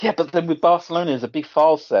Yeah, but then with Barcelona, there's a big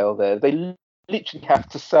file sale there. They literally have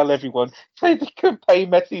to sell everyone so they can pay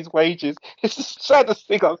Messi's wages. It's the saddest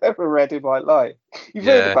thing I've ever read in my life. You've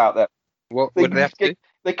heard Yeah. about that? What do they They have to do?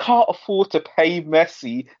 they can't afford to pay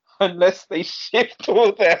Messi unless they shift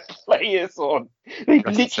all their players on. They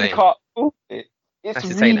That's literally insane. can't afford it. It's That's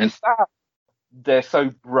insane. really And sad. They're so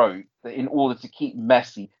broke that in order to keep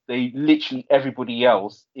Messi, they literally everybody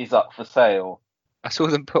else is up for sale. I saw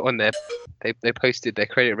them put on their they posted their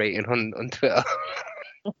credit rating on Twitter.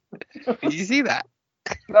 Did you see that?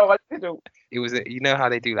 No, I didn't. It was you know how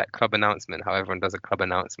they do like club announcement, how everyone does a club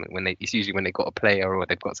announcement when it's usually when they got a player or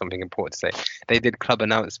they've got something important to say. They did club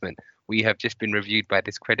announcement. We have just been reviewed by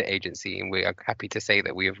this credit agency and we are happy to say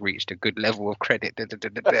that we have reached a good level of credit. Da, da, da,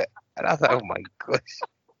 da, da. And I was like, oh my gosh.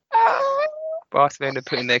 Barcelona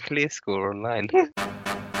putting their clear score online.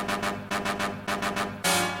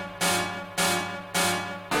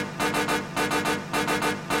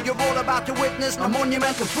 You're all about to witness a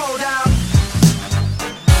monumental throwdown.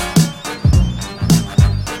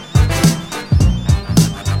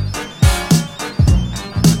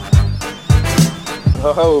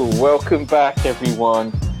 Oh, welcome back,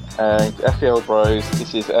 everyone. FPL Bros,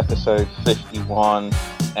 this is episode 51,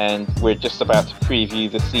 and we're just about to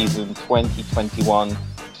preview the season 2021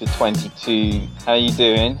 to 22. How are you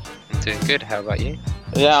doing? I'm doing good. How about you?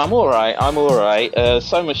 Yeah, I'm all right.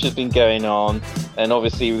 So much has been going on, and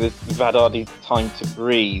obviously we've had hardly time to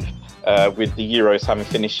breathe with the Euros having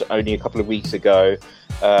finished only a couple of weeks ago,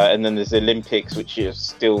 and then there's the Olympics, which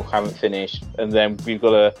still haven't finished, and then we've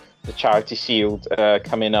got the Charity Shield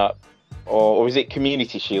coming up, or is it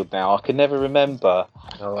Community Shield now? I can never remember.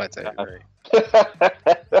 Oh, I don't know.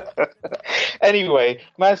 Anyway,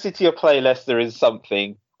 Man City or play Leicester is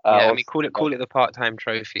something. Yeah, I mean, call it the part-time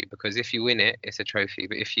trophy because if you win it, it's a trophy.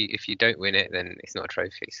 But if you don't win it, then it's not a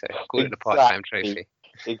trophy. So call it the part-time trophy.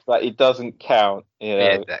 Exactly, it doesn't count. You know,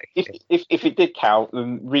 Yeah, exactly. If it did count,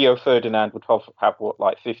 then Rio Ferdinand would have what,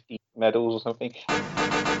 like 50 medals or something.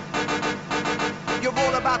 You're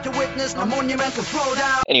all about to witness a monumental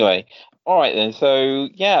throwdown. Anyway, all right then. So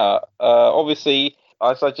yeah, obviously,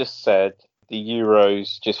 as I just said, the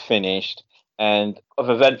Euros just finished, and an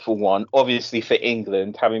eventful one. Obviously for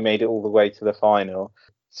England, having made it all the way to the final.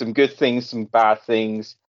 Some good things, some bad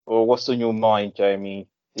things. Or what's on your mind, Jamie?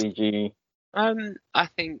 Did you? I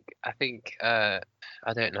think I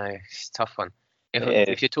don't know. It's a tough one. Yeah.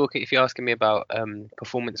 If you're asking me about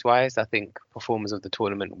performance-wise, I think performers of the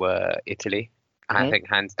tournament were Italy. I think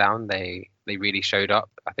hands down they really showed up.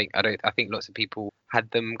 I think lots of people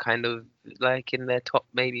had them kind of like in their top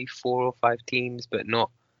maybe 4 or 5 teams, but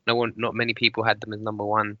not many people had them as number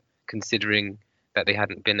one, considering that they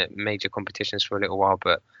hadn't been at major competitions for a little while.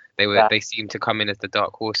 But they seemed to come in as the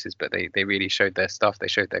dark horses, but they really showed their stuff. They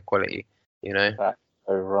showed their quality, you know.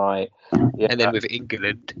 Oh right. Yeah. And then with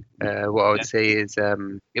England, what I would say is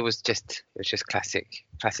it was just classic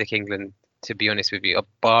England. To be honest with you,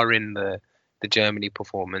 barring the Germany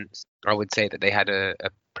performance, I would say that they had a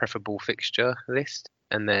preferable fixture list,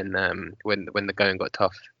 and then when the going got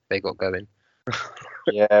tough, they got going.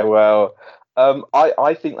 Yeah, well,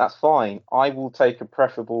 I think that's fine. I will take a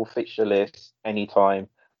preferable fixture list anytime.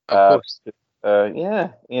 Of course, Yeah,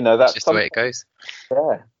 that's just the way it goes.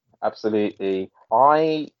 Yeah, absolutely.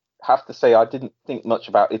 I have to say I didn't think much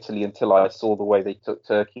about Italy until I saw the way they took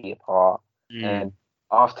Turkey apart, and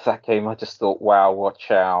after that game, I just thought, wow,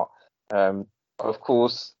 watch out. Of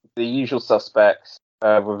course, the usual suspects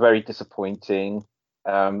were very disappointing.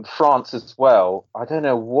 France as well. I don't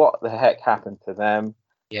know what the heck happened to them.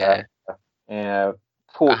 Yeah, Yeah.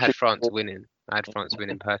 I had France winning.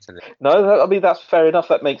 Personally. No, I mean that's fair enough.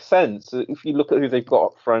 That makes sense. If you look at who they've got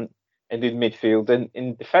up front and in midfield and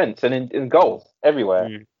in defence and in goal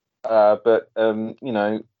everywhere. But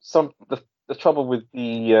the trouble with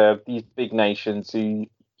these big nations who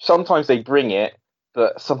sometimes they bring it,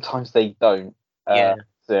 but sometimes they don't. Yeah.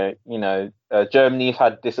 Germany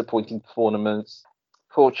had disappointing tournaments.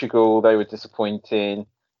 Portugal, they were disappointing.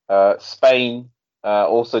 Spain,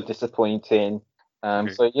 also disappointing.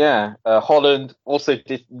 Holland also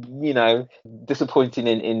disappointing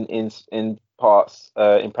in parts,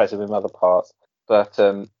 impressive in other parts. But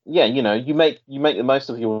you make the most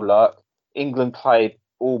of your luck. England played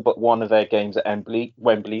all but one of their games at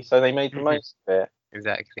Wembley, so they made the most of it.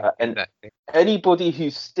 Exactly. Anybody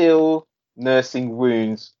who's still nursing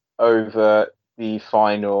wounds over the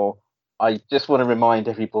final, I just want to remind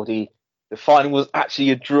everybody the final was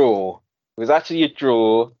actually a draw. It was actually a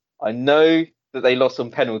draw. I know that they lost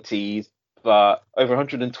on penalties, but over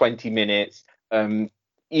 120 minutes,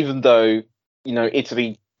 even though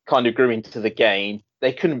Italy kind of grew into the game,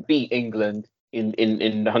 they couldn't beat England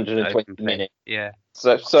in 120 minutes. Yeah.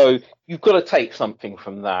 So you've got to take something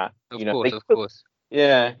from that. Of course.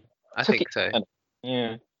 Yeah. I think so.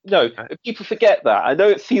 Yeah. No, people forget that. I know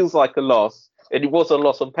it feels like a loss, and it was a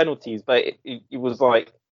loss on penalties, but it was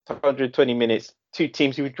like 120 minutes, two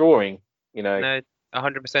teams who were drawing. No,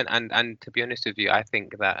 100%. And to be honest with you, I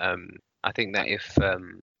think that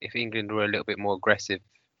if England were a little bit more aggressive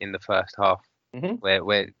in the first half,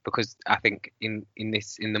 where because I think in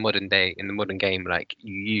the modern game, like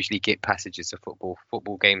you usually get passages of football.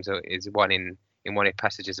 Football games is one in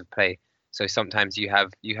passages of play. So sometimes you have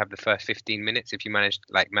the first 15 minutes. If you manage,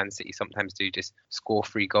 like Man City sometimes do, just score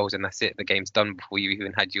 3 goals and that's it. The game's done before you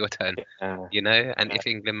even had your turn. And if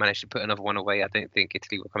England managed to put another one away, I don't think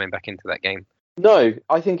Italy were coming back into that game. No,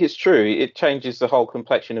 I think it's true. It changes the whole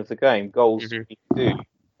complexion of the game. Goals do.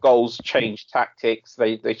 Goals change tactics.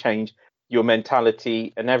 They change your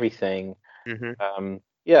mentality and everything. I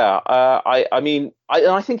mean,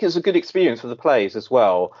 I think it was a good experience for the players as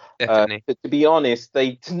well. Definitely. To be honest,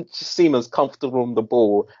 they didn't just seem as comfortable on the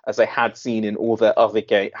ball as they had seen in all their other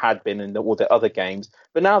all their other games.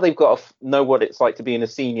 But now they've got to know what it's like to be in a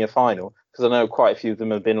senior final, because I know quite a few of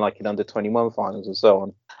them have been like in under-21 finals and so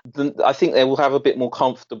on. I think they will have a bit more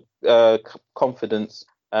confidence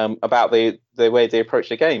about the way they approach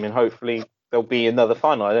the game, and hopefully there'll be another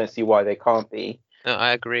final. I don't see why they can't be. No,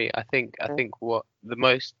 I agree. I think what the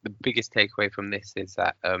biggest takeaway from this is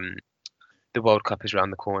that the World Cup is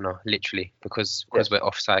around the corner, literally, because we're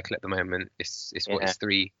off cycle at the moment. It's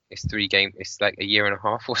 3 games. It's like a year and a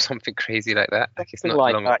half or something crazy like that. Like it's not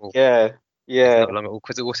long at all. Yeah. It's not long at all,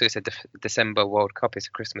 because it also said December World Cup. It's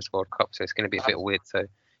a Christmas World Cup, so it's going to be a bit weird. So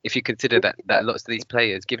if you consider that lots of these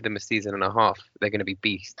players, give them a season and a half, they're going to be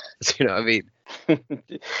beasts. Do you know what I mean?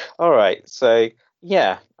 All right. So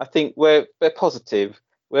yeah, I think we're positive.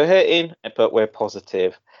 We're hurting, but we're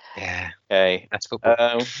positive. Yeah. Okay. That's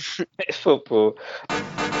football. It's football.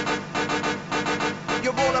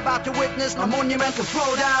 You're all about to witness a monumental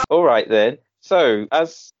throwdown. All right then. So,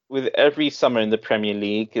 as with every summer in the Premier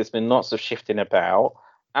League, there's been lots of shifting about.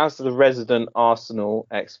 As the resident Arsenal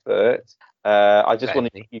expert, I just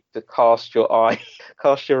wanted you to cast your eye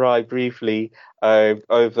briefly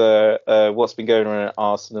over what's been going on at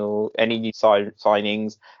Arsenal. Any new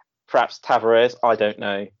signings? Perhaps Tavares. I don't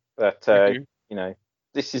know, but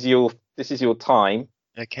this is your time.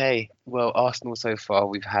 Okay. Well, Arsenal so far,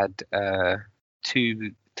 we've had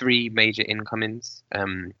 3 major incomings.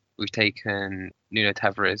 We've taken Nuno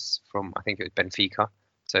Tavares from, I think it was Benfica,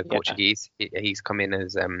 so Portuguese. He's come in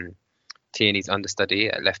as Tierney's understudy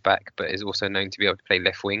at left back, but is also known to be able to play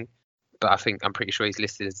left wing. But I'm pretty sure he's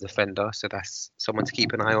listed as a defender, so that's someone to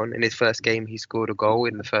keep an eye on. In his first game, he scored a goal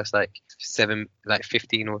in the first 15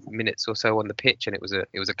 minutes or so on the pitch, and it was a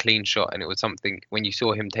clean shot, and it was something, when you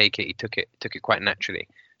saw him take it, he took it quite naturally.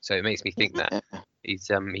 So it makes me think that he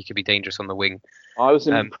could be dangerous on the wing. I was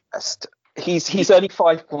impressed. He's only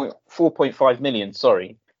 4.5 million.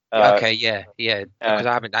 Sorry. Okay, yeah. Because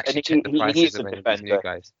I haven't actually checked the prices of any of these new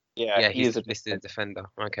guys. Yeah, he's listed as defender.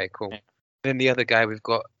 Okay, cool. Yeah. Then the other guy we've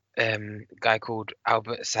got. A guy called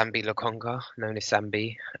Albert Sambi Lokonga, known as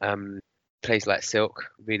Sambi, plays like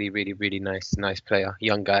silk. Really, really, really nice player.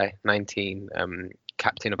 Young guy, 19,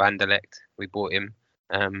 captain of Anderlecht. We bought him.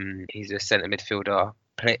 He's a centre midfielder.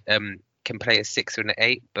 Can play a 6 or an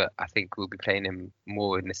 8, but I think we'll be playing him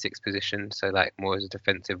more in the 6th position, so like more as a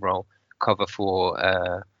defensive role, cover for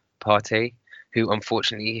Partey, who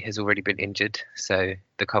unfortunately has already been injured. So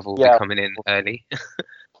the cover will be coming in early.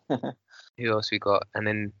 Who else we got? And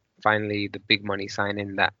then finally the big money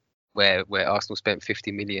signing where Arsenal spent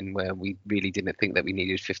 50 million, where we really didn't think that we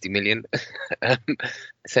needed 50 million.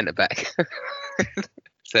 Centre back.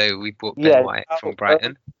 So we bought Ben White from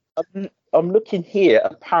Brighton. I'm looking here.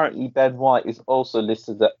 Apparently Ben White is also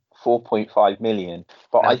listed at 4.5 million.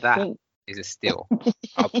 But I think is a steal.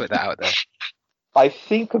 I'll put that out there. I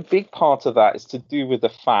think a big part of that is to do with the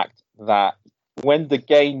fact that when the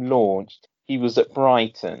game launched, he was at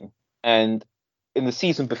Brighton, and in the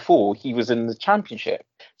season before, he was in the Championship.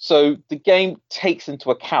 So the game takes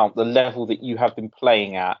into account the level that you have been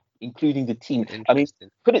playing at, including the team. I mean,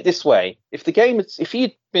 put it this way: if he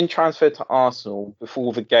had been transferred to Arsenal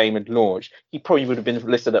before the game had launched, he probably would have been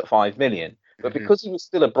listed at 5 million. But because he was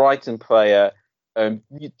still a Brighton player,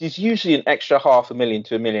 there's usually an extra $500,000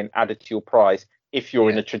 to $1 million added to your price if you're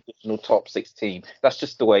in a traditional top 6 team. That's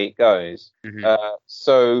just the way it goes.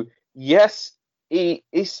 So yes, he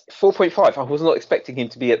is 4.5. I was not expecting him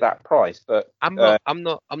to be at that price, but I'm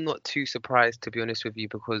not too surprised, to be honest with you,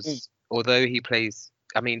 because although he plays,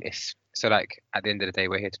 I mean, it's so like at the end of the day,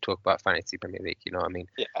 we're here to talk about fantasy Premier League. You know what I mean?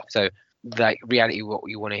 Yeah. So like reality, what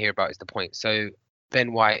you want to hear about is the point. So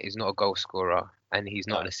Ben White is not a goal scorer and he's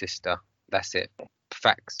not an assister. That's it.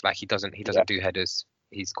 Facts. Like he doesn't do headers.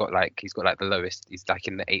 He's got like the lowest. He's like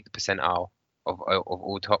in the 8th percentile of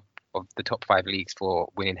all the top 5 leagues for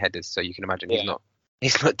winning headers. So you can imagine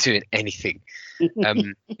he's not doing anything.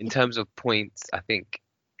 In terms of points, I think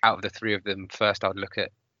out of the 3 of them, first I'd look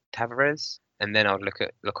at Tavares, and then I'd look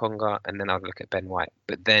at Lokonga, and then I'd look at Ben White.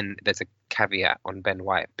 But then there's a caveat on Ben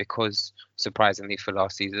White because surprisingly for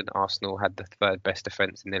last season, Arsenal had the 3rd best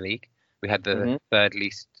defence in the league. We had the 3rd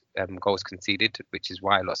least goals conceded, which is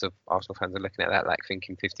why lots of Arsenal fans are looking at that like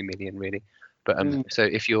thinking 50 million really. But so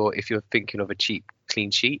if you're thinking of a cheap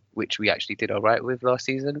clean sheet, which we actually did all right with last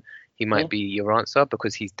season, he might be your answer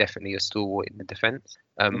because he's definitely a stalwart in the defence.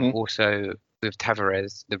 Also with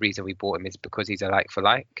Tavares, the reason we bought him is because he's a like for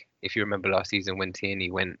like. If you remember last season when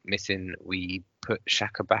Tierney went missing, we put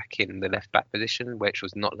Xhaka back in the left back position, which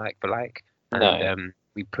was not like for like, and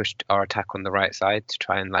we pushed our attack on the right side to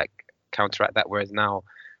try and like counteract that. Whereas now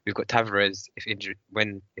we've got Tavares, if injured,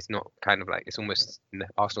 when it's not kind of like, it's almost in the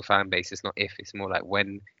Arsenal fan base, it's not if, it's more like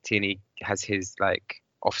when Tierney has his like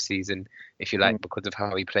off season, if you like, because of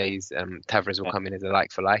how he plays, Tavares will come in as a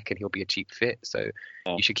like for like and he'll be a cheap fit. So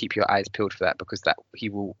you should keep your eyes peeled for that because that he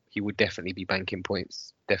will definitely be banking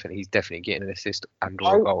points. Definitely, he's definitely getting an assist and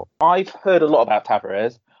or a goal. I've heard a lot about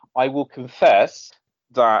Tavares. I will confess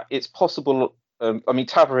that it's possible.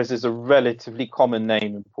 Tavares is a relatively common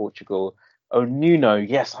name in Portugal. Oh, Nuno,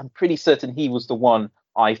 yes, I'm pretty certain he was the one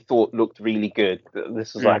I thought looked really good.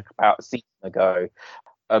 This was like about a season ago.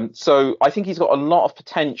 So I think he's got a lot of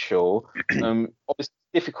potential. Obviously, it's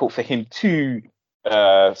difficult for him to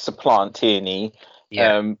supplant Tierney.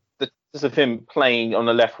 The chances of him playing on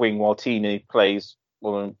the left wing while Tierney plays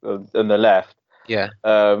on the left.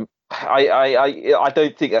 I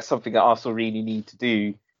don't think that's something that Arsenal really need to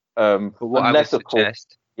do. But what I would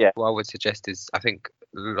suggest is, I think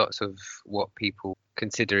lots of what people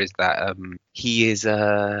consider is that he's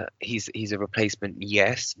a replacement,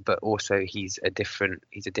 yes, but also he's a different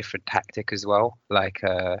tactic as well. Like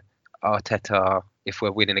Arteta, if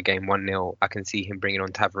we're winning a game 1-0, I can see him bringing on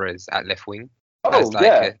Tavares at left wing as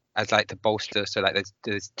to bolster. So like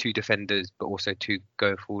there's 2 defenders, but also 2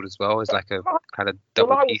 going forward as well, as like a kind of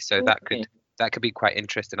double piece. So that could be quite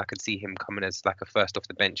interesting. I could see him coming as like a first off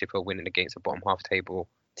the bench if we're winning against a bottom half table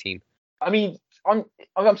team. I mean,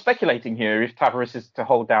 I'm speculating here if Tavares is to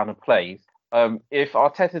hold down and plays. If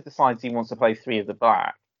Arteta decides he wants to play 3 at the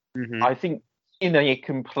back, I think he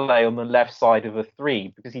can play on the left side of a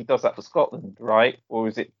 3 because he does that for Scotland, right? Or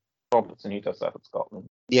is it Robertson who does that for Scotland?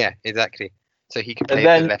 Yeah, exactly. So he can play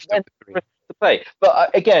the left of the 3. To play.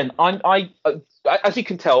 But again, I as you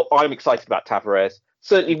can tell, I'm excited about Tavares.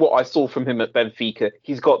 Certainly what I saw from him at Benfica,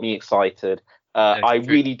 he's got me excited. I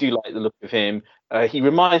really do like the look of him. He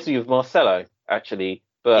reminds me of Marcelo, actually.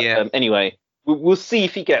 But anyway, we'll see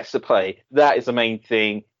if he gets to play. That is the main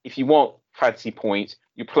thing. If you want fancy points,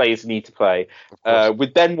 your players need to play.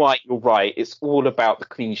 With Ben White, you're right. It's all about the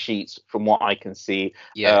clean sheets from what I can see.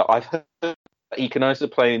 I've heard that he can also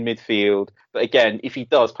play in midfield. But again, if he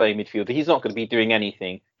does play in midfield, he's not going to be doing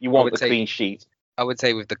anything. You want the clean sheets. I would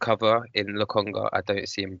say with the cover in Lokonga, I don't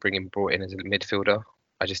see him brought in as a midfielder.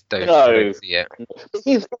 I just don't see it.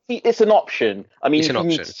 It's an option. I mean, if you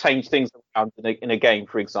need to change things around in a game,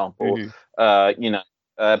 for example, but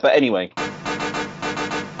anyway.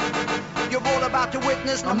 You're all about to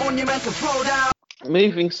witness a monumental throwdown.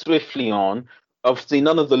 Moving swiftly on, obviously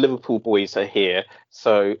none of the Liverpool boys are here,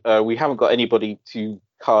 so we haven't got anybody to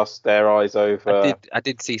cast their eyes over. I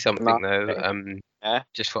did see something though.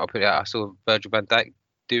 Just thought I'd put it out. I saw Virgil van Dijk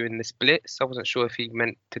doing the splits. I wasn't sure if he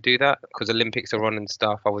meant to do that because Olympics are on and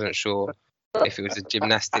stuff. I wasn't sure if it was a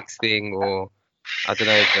gymnastics thing or I don't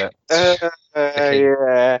know.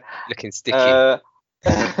 But looking sticky.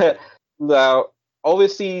 Now,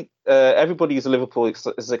 obviously, everybody in Liverpool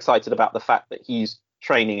is excited about the fact that he's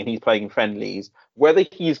training and he's playing friendlies. Whether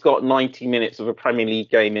he's got 90 minutes of a Premier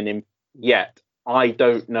League game in him yet, I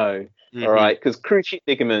don't know. All right, because cruciate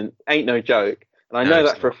ligament ain't no joke, and I know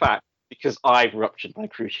that for a fact because I've ruptured my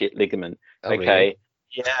cruciate ligament. Oh, okay,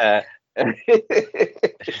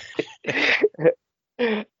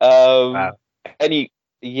 really? Wow.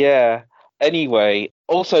 Anyway,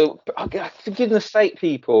 also, for goodness sake,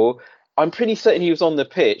 people, I'm pretty certain he was on the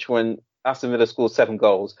pitch when Aston Villa scored 7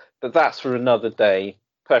 goals, but that's for another day.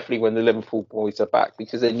 Perfectly when the Liverpool boys are back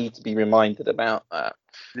because they need to be reminded about that.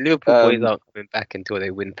 Liverpool boys aren't coming back until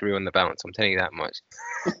they win 3 on the bounce. I'm telling you that much.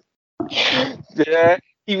 Yeah,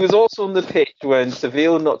 he was also on the pitch when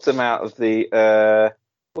Seville knocked him out of the.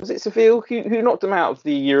 Was it Seville who knocked him out of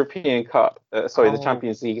the European Cup? The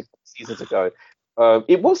Champions League seasons ago.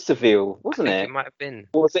 It was Seville, wasn't I think it? it might have been.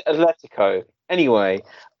 Or was it Atletico? Anyway,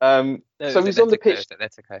 No, so he's on the pitch.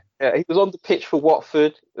 Atletico. Yeah, he was on the pitch for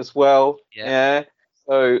Watford as well. Yeah.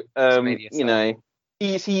 So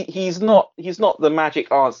he's not the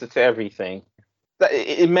magic answer to everything.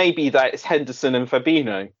 It may be that it's Henderson and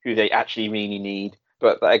Fabinho who they actually really need.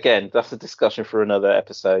 But again, that's a discussion for another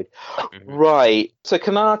episode. Mm-hmm. Right. So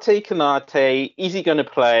Konate, is he going to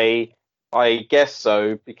play? I guess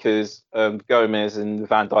so, because Gomez and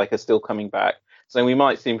Van Dijk are still coming back. So we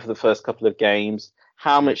might see him for the first couple of games.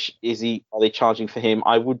 How much are they charging for him?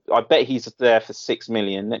 I bet he's there for 6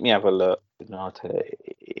 million. Let me have a look.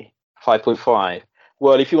 Konate, 5.5.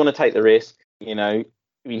 Well, if you want to take the risk,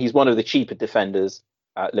 he's one of the cheaper defenders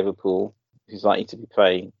at Liverpool who's likely to be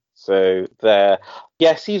playing. So there.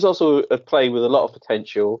 Yes, he's also a player with a lot of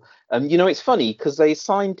potential. It's funny because they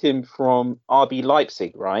signed him from RB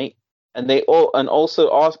Leipzig, right? And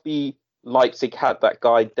also RB Leipzig had that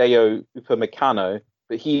guy Dayot Upamecano,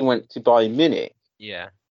 but he went to Bayern Munich. Yeah.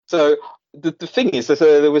 So the thing is, so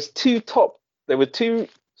there were two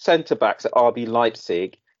centre backs at RB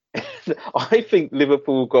Leipzig. I think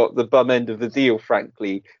Liverpool got the bum end of the deal,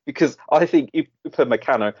 frankly, because I think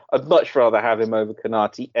Upamecano, I'd much rather have him over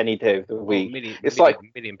Konate any day of the week.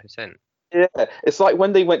 Million percent. Yeah, it's like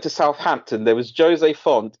when they went to Southampton, there was Jose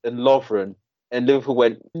Font and Lovren, and Liverpool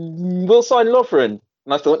went, "We'll sign Lovren,"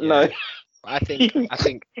 and I thought, no. I think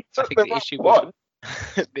the issue with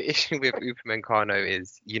the issue with Upamecano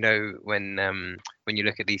is, when you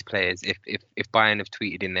look at these players, if Bayern have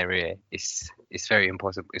tweeted in their ear, it's very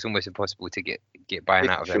impossible. It's almost impossible to get Bayern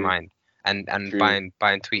out of their mind. And Bayern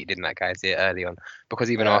tweeted in that guy's ear early on,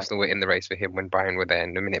 because even Arsenal were in the race for him when Bayern were there,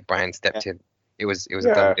 and the minute Bayern stepped in, it was a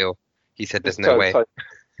done deal. He said, "There's no way."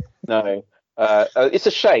 No, it's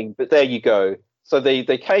a shame, but there you go. So they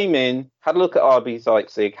came in, had a look at RB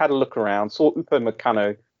Leipzig, had a look around, saw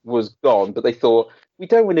Upamecano was gone, but they thought, we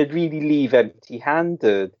don't want to really leave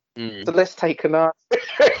empty-handed, so let's take another.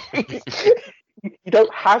 You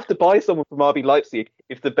don't have to buy someone from RB Leipzig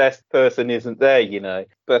if the best person isn't there,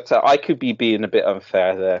 But I could be being a bit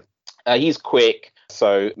unfair there. He's quick,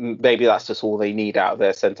 so maybe that's just all they need out of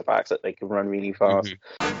their centre-backs, that they can run really fast.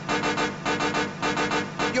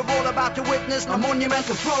 You're all about to witness a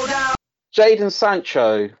monumental throwdown. Jadon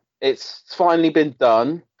Sancho, it's finally been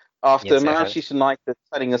done. After Manchester United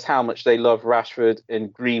telling us how much they love Rashford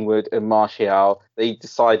and Greenwood and Martial, they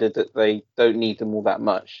decided that they don't need them all that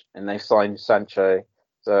much, and they signed Sancho.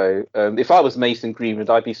 So if I was Mason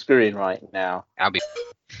Greenwood, I'd be screwing right now. I'll be.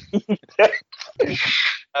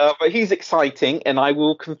 But he's exciting, and I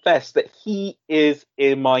will confess that he is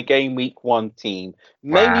in my game week 1 team.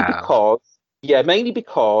 Mainly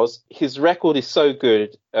because his record is so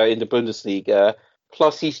good in the Bundesliga,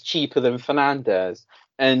 plus he's cheaper than Fernandes.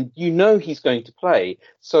 And he's going to play.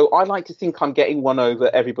 So I like to think I'm getting one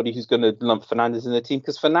over everybody who's going to lump Fernandes in the team,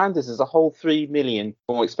 because Fernandes is a whole 3 million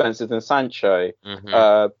more expensive than Sancho.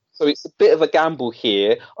 Mm-hmm. So it's a bit of a gamble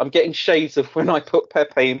here. I'm getting shades of when I put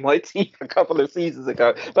Pepe in my team a couple of seasons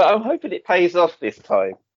ago, but I'm hoping it pays off this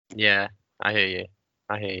time. Yeah, I hear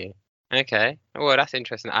you. Okay, well, that's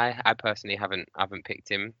interesting. I personally haven't picked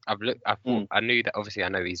him. I knew that. Obviously, I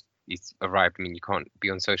know he's arrived. I mean, you can't be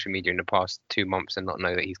on social media in the past 2 months and not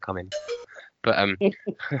know that he's coming. But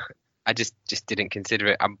I just didn't consider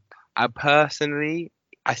it. I personally,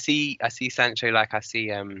 I see Sancho like I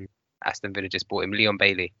see Aston Villa just bought him, Leon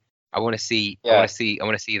Bailey. I want to see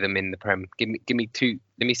them in the Prem. Give me 2.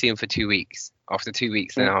 Let me see them for 2 weeks. After 2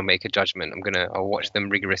 weeks, then I'll make a judgment. I'll watch them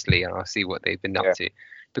rigorously, and I'll see what they've been up to.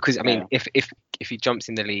 Because I mean, if he jumps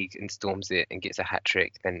in the league and storms it and gets a hat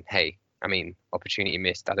trick, then hey, I mean, opportunity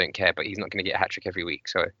missed. I don't care, but he's not going to get a hat trick every week,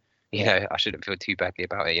 so I shouldn't feel too badly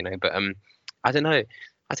about it, But I don't know.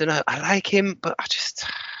 I like him, but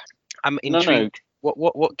I'm intrigued. No.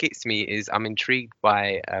 What gets me is I'm intrigued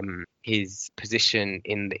by his position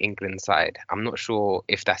in the England side. I'm not sure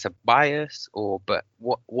if that's a bias but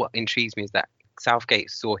what intrigues me is that Southgate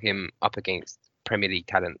saw him up against Premier League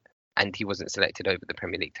talent, and he wasn't selected over the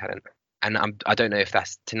Premier League talent. And I don't know if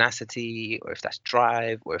that's tenacity, or if that's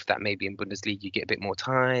drive, or if that maybe in Bundesliga you get a bit more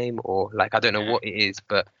time, or I don't know what it is,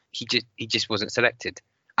 but he just wasn't selected.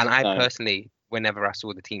 And I personally, whenever I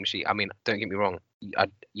saw the team sheet, I mean, don't get me wrong,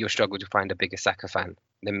 you'll struggle to find a bigger Saka fan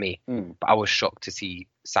than me. But I was shocked to see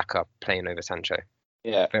Saka playing over Sancho.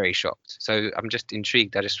 Yeah, very shocked. So I'm just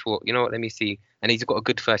intrigued. I just thought, let me see. And he's got a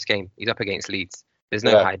good first game. He's up against Leeds. There's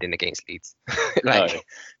no hiding against Leeds.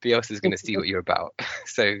 Bielsa's going to see what you're about.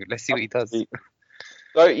 So let's see what he does.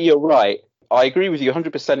 So you're right. I agree with you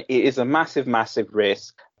 100%. It is a massive, massive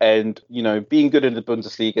risk. And, being good in the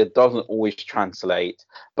Bundesliga doesn't always translate.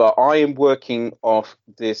 But I am working off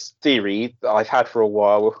this theory that I've had for a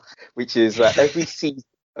while, which is that every season,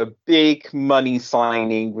 a big money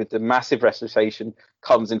signing with a massive reputation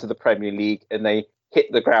comes into the Premier League and they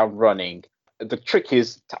hit the ground running. The trick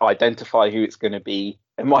is to identify who it's going to be.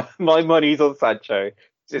 And my money's on Sancho.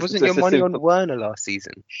 Wasn't your money on Werner last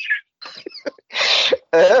season?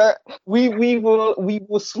 We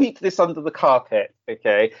will sweep this under the carpet,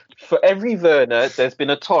 okay? For every Werner, there's been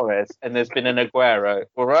a Torres and there's been an Aguero,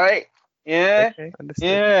 all right? Yeah? Okay, understood.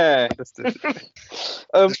 Yeah.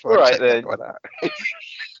 Understood. All right then.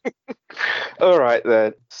 All right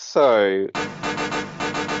then. So...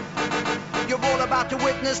 You're all about to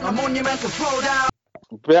witness a monumental throwdown.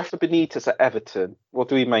 Rafa Benitez at Everton. What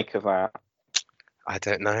do we make of that? I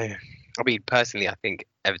don't know. I mean, personally, I think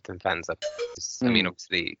Everton fans are... I mean,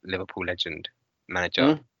 obviously, Liverpool legend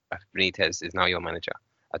manager Rafa Benitez is now your manager.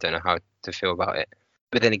 I don't know how to feel about it.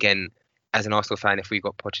 But then again, as an Arsenal fan, if we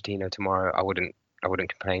got Pochettino tomorrow, I wouldn't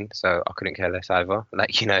complain. So I couldn't care less either.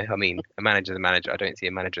 I mean, a manager's a manager. I don't see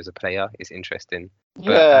a manager as a player. It's interesting.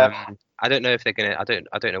 But I don't know if they're gonna. I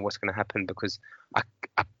don't know what's gonna happen because I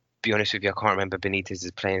be honest with you, I can't remember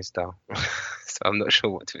Benitez's playing style, so I'm not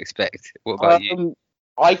sure what to expect. What about you?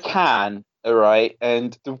 I can, all right,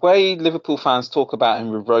 and the way Liverpool fans talk about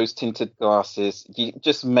him with rose-tinted glasses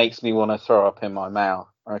just makes me want to throw up in my mouth,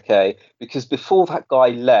 okay? Because before that guy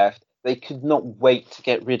left, they could not wait to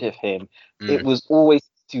get rid of him. It was always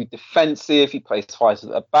too defensive. He plays twice at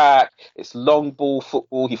the back. It's long ball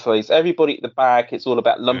football. He plays everybody at the back. It's all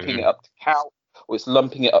about lumping it up to Couch, or it's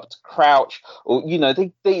lumping it up to Crouch, or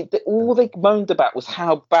they all they moaned about was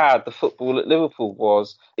how bad the football at Liverpool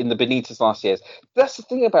was in the Benitez last years. That's the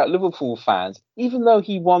thing about Liverpool fans. Even though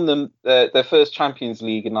he won them their first Champions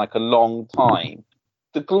League in like a long time,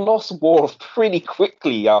 the gloss wore off pretty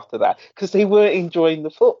quickly after that because they weren't enjoying the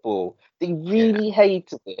football. They really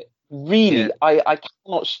hated it. Really, I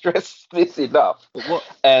cannot stress this enough. But what?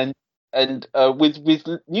 And with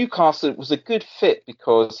Newcastle, it was a good fit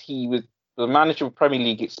because he was the manager of Premier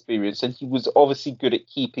League experience, and he was obviously good at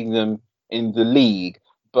keeping them in the league.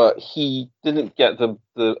 But he didn't get the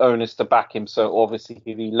owners to back him, so obviously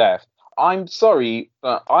he left. I'm sorry,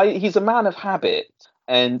 but he's a man of habit,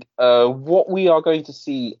 and what we are going to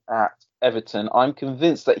see at Everton, I'm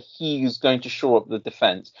convinced that he is going to shore up the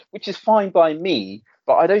defence, which is fine by me.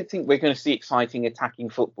 But I don't think we're going to see exciting attacking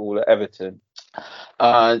football at Everton.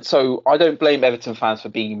 So I don't blame Everton fans for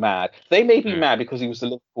being mad. They may be mad because he was the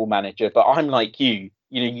Liverpool manager, but I'm like you.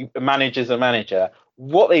 A manager's a manager.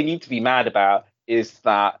 What they need to be mad about is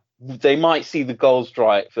that they might see the goals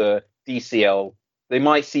dry for DCL. They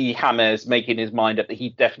might see James making his mind up that he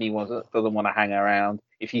definitely doesn't want to hang around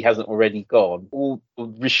if he hasn't already gone. Or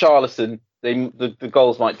Richarlison, the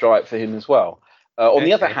goals might dry up for him as well. On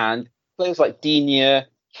the other hand, players like Digne,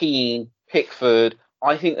 Keane, Pickford,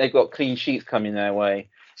 I think they've got clean sheets coming their way.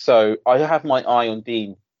 So I have my eye on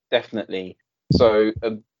Dean, definitely. So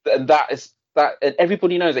and that is that. And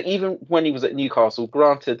everybody knows that even when he was at Newcastle,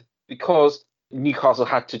 granted, because Newcastle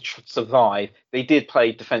had to survive, they did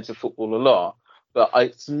play defensive football a lot. But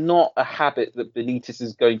it's not a habit that Benitez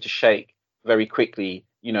is going to shake very quickly.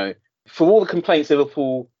 For all the complaints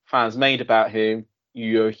Liverpool fans made about him,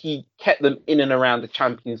 he kept them in and around the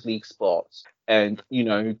Champions League spots. And,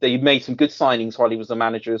 they made some good signings while he was the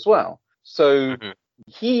manager as well. So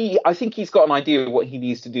I think he's got an idea of what he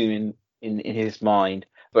needs to do in his mind.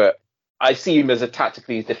 But I see him as a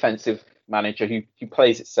tactically defensive manager who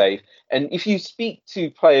plays it safe. And if you speak to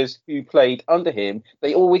players who played under him,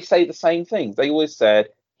 they always say the same things. They always said,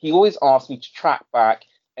 he always asked me to track back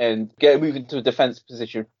and move into a defensive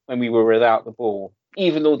position when we were without the ball,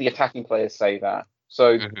 even though the attacking players say that.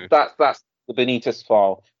 So that's the Benitez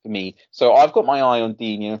file for me. So I've got my eye on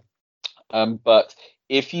Digne. But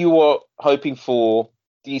if you were hoping for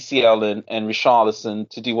DCL and Richarlison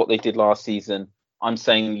to do what they did last season, I'm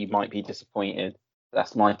saying you might be disappointed.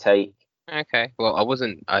 That's my take. Okay. Well,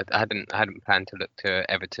 I hadn't planned to look to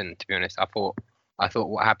Everton, to be honest. I thought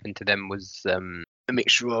what happened to them was a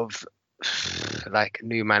mixture of like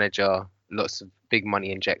new manager, lots of big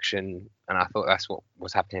money injection, and I thought that's what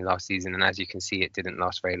was happening last season. And as you can see, it didn't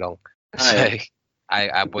last very long. So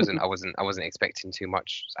I wasn't expecting too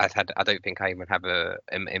much. I don't think I even have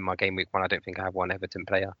in my game week 1. I don't think I have one Everton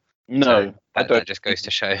player. No, so that just goes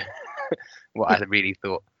to show what I really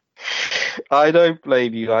thought. I don't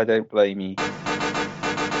blame you. I don't blame you.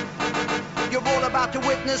 You're all about to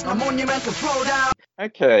witness a monumental throwdown.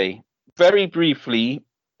 Okay, very briefly,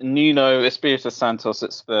 Nuno Espirito Santos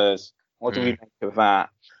at Spurs. What do we make of that?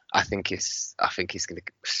 I think it's gonna.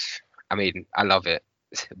 I mean, I love it,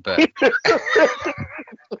 but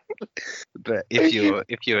but if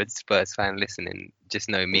you're a Spurs fan listening, just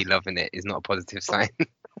know me loving it is not a positive sign.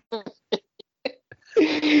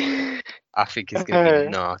 I think it's gonna be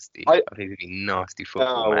nasty. I think it's gonna be nasty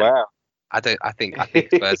football, man. Wow. I think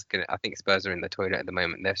Spurs are in the toilet at the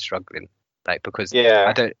moment. They're struggling, like, because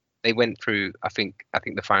Yeah. They went through. I think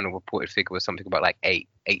the final reported figure was something about like eight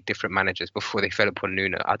different managers before they fell upon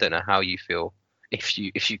Nuno. I don't know how you feel if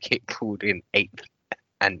you get called in 8th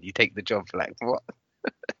and you take the job for like what?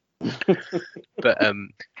 But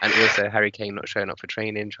and also Harry Kane not showing up for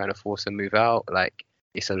training, trying to force a move out. Like,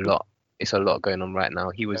 it's a lot. It's a lot going on right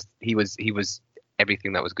now. He was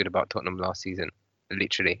everything that was good about Tottenham last season.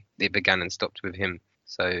 Literally, it began and stopped with him.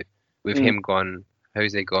 So with him gone,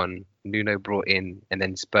 Jose gone, Nuno brought in, and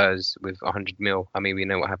then Spurs with 100 mil. I mean, we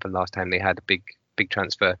know what happened last time. They had a big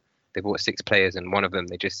transfer. They bought 6 players, and one of them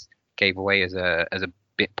they just gave away as a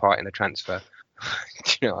bit part in a transfer.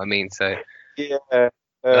 Do you know what I mean? So yeah,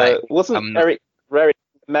 like, wasn't Eric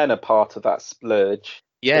Mena part of that splurge?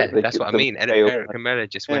 Yeah, that's what I mean. Eric Lamela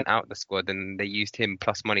just went out the squad, and they used him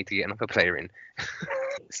plus money to get another player in.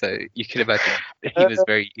 So you can imagine he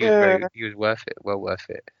was worth it, well worth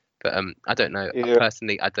it. But I don't know.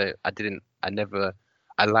 Personally, I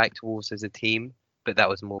liked Wolves as a team, but that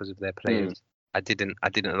was more because of their players. I didn't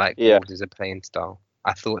like Wolves as a playing style.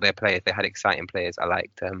 I thought their players, they had exciting players. I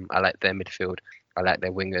liked their midfield. I liked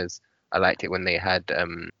their wingers. I liked it when they had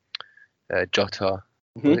Jota.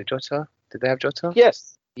 Was it Jota? Did they have Jota?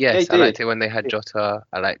 Yes. Yes, I liked it when they had Jota.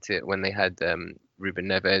 I liked it when they had Ruben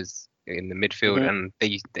Neves in the midfield, and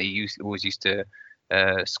they always used to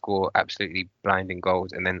score absolutely blinding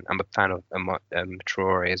goals. And then I'm a fan of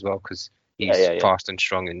Traore as well, because he's fast and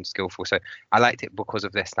strong and skillful. So I liked it because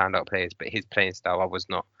of their standout players, but his playing style I was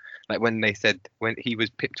not. Like when he was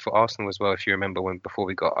picked for Arsenal as well, if you remember, before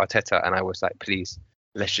we got Arteta, and I was like, please,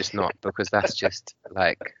 let's just not, because that's just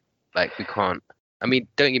like we can't. I mean,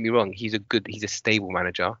 don't get me wrong, he's a stable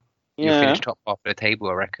manager. You'll finish top half of the table,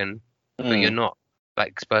 I reckon. But you're not.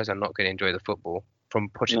 Like, Spurs are not going to enjoy the football. From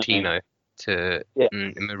Pochettino to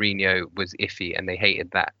Mourinho was iffy, and they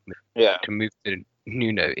hated that. Yeah. To move to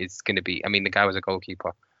Nuno is going to be. I mean, the guy was a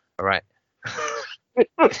goalkeeper. All right.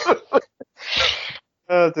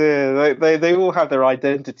 Oh dear, they all have their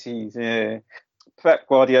identities. Yeah. Pep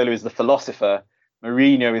Guardiola is the philosopher.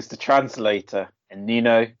 Mourinho is the translator. And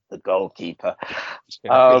Nuno, the goalkeeper.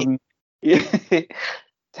 Having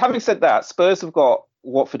said that, Spurs have got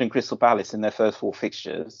Watford and Crystal Palace in their first 4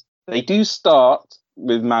 fixtures. They do start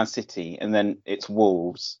with Man City, and then it's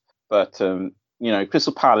Wolves. But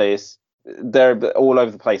Crystal Palace, they're all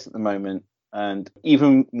over the place at the moment. And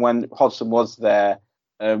even when Hodgson was there,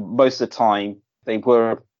 most of the time they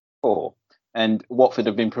were poor. And Watford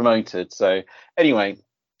have been promoted. So anyway,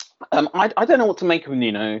 I don't know what to make of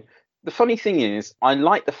Nuno. The funny thing is, I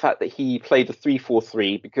like the fact that he played the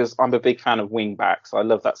 3-4-3 because I'm a big fan of wing backs. I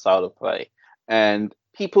love that style of play. And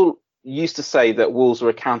people used to say that Wolves were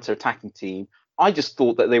a counter-attacking team. I just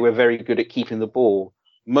thought that they were very good at keeping the ball.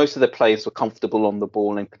 Most of the players were comfortable on the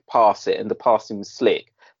ball and could pass it, and the passing was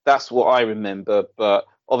slick. That's what I remember. But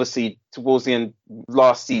obviously, towards the end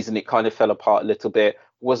last season, it kind of fell apart a little bit.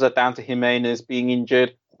 Was that down to Jimenez being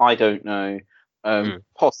injured? I don't know.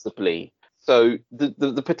 Possibly. So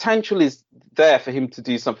the potential is there for him to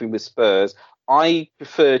do something with Spurs. I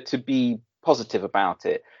prefer to be positive about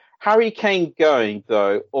it. Harry Kane going,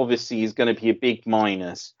 though, obviously is going to be a big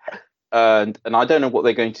minus. And I don't know what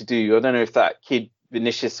they're going to do. I don't know if that kid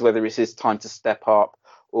Vinicius, whether it's his time to step up,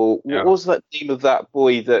 or what was that name of that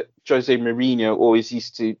boy that Jose Mourinho always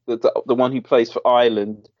used to, the one who plays for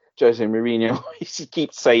Ireland, Jose Mourinho, he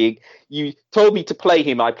keeps saying, you told me to play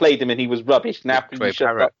him, I played him and he was rubbish. Now can you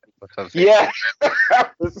shut up? Yeah,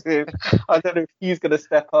 that was him. I don't know if he's going to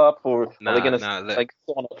step up or are they going to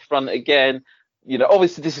go up front again.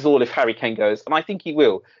 Obviously this is all if Harry Kane goes, and I think he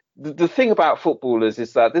will. The thing about footballers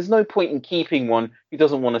is that there's no point in keeping one who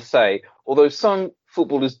doesn't want to say, although some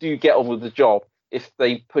footballers do get on with the job if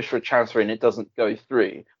they push for a transfer and it doesn't go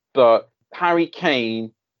through. But Harry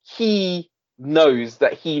Kane, he knows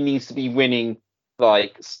that he needs to be winning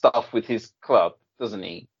stuff with his club, doesn't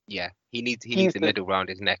he? Yeah, he needs a medal round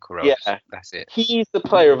his neck, or else that's it. He's the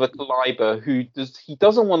player of a caliber who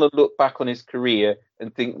doesn't want to look back on his career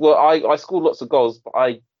and think, well, I scored lots of goals, but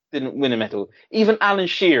I didn't win a medal. Even Alan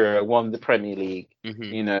Shearer won the Premier League.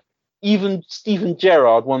 Even Steven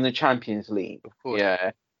Gerrard won the Champions League. Of course.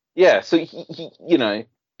 Yeah. So he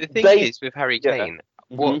the thing is with Harry Kane,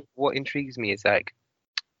 what intrigues me is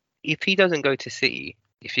if he doesn't go to City,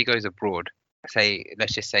 if he goes abroad,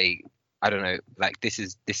 let's just say I don't know, like this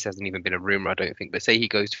hasn't even been a rumor, I don't think, but say he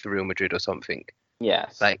goes to Real Madrid or something,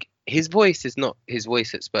 Yes. like his voice is not his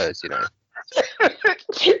voice at Spurs, you know.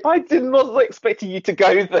 I did not expect you to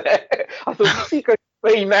go there. I thought, what's he going to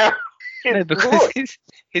say now? No, because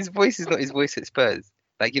his voice is not his voice at Spurs.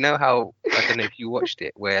 Like, you know how, I don't know if you watched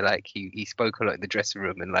it, where like he spoke a lot in the dressing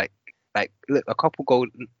room and like look, a couple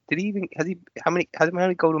golden. Did he even how many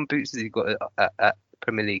golden boots has he got at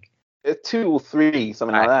Premier League? 2 or 3,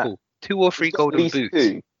 something like that. Cool. 2 or 3 golden boots.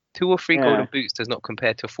 2. 2 or 3 golden boots does not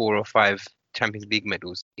compare to 4 or 5 Champions League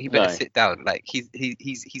medals. He better sit down. Like he's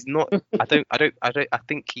not. I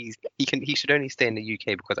think he should only stay in the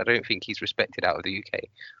UK because I don't think he's respected out of the UK.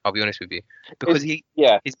 I'll be honest with you, because he's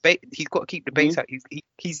got to keep the base out.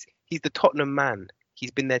 He's the Tottenham man.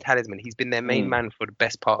 He's been their talisman. He's been their main man for the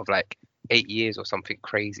best part of like 8 years or something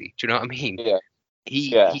crazy. Do you know what I mean? Yeah.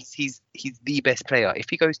 He's the best player. If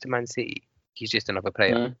he goes to Man City, he's just another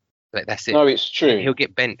player. Like that's it. No, it's true. He'll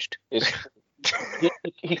get benched.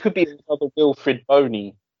 He could be another Wilfred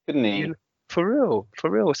Boney, couldn't he? For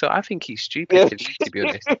real. So I think he's stupid to leave, to be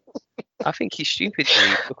honest. I think he's stupid to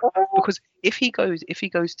leave because if he goes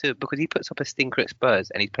to, because he puts up a stinker at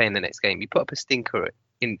Spurs and he's playing the next game, you put up a stinker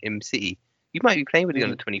in City, you might be playing with the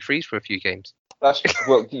under 23s for a few games. That's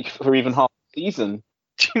for even half the season.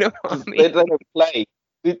 Do you know what I mean? They don't play.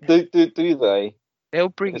 Do they? They'll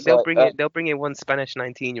bring in one Spanish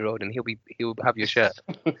 19-year-old and he'll have your shirt.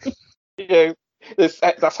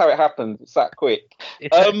 That's how it happens. It's that quick.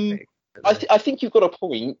 I think you've got a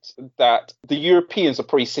point that the Europeans are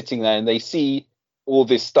probably sitting there and they see all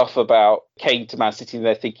this stuff about Kane to Man City and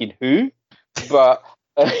they're thinking, who? But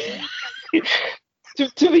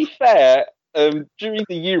to be fair, during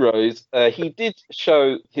the Euros, he did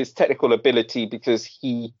show his technical ability because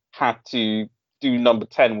he had to do number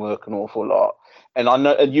 10 work an awful lot. And I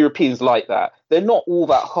know Europeans like that. They're not all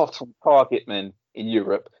that hot on target men in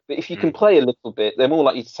Europe, but if you can play a little bit, they're more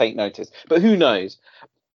likely to take notice. But who knows?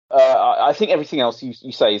 I think everything else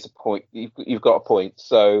you say is a point. You've got a point.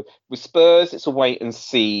 So with Spurs, it's a wait and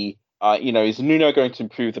see. Is Nuno going to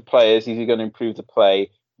improve the players? Is he going to improve the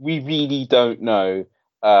play? We really don't know.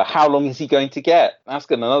 How long is he going to get?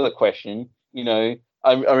 That's another question.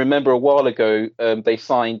 I remember a while ago they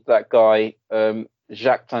signed that guy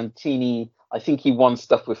Jacques Tantini. I think he won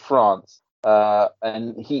stuff with France.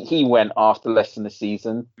 And he went after less than a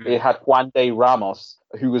season. They had Juan de Ramos,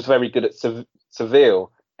 who was very good at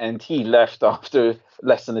Seville, and he left after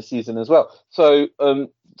less than a season as well. So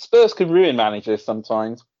Spurs can ruin managers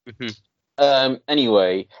sometimes.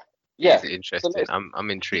 Anyway, yeah, it's interesting. So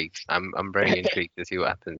I'm intrigued. I'm very intrigued to see what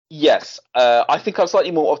happens. Yes, I think I'm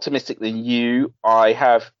slightly more optimistic than you. I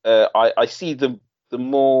have I see the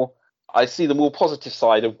more positive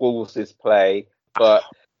side of Wolves' play, but.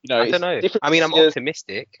 I don't know. I mean, I'm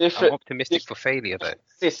optimistic. I'm optimistic for failure, though.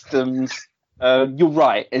 Systems. You're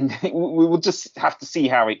right, and we will just have to see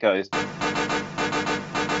how it goes.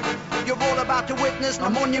 You're all about to witness a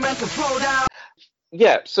monumental throwdown.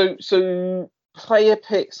 Yeah. So player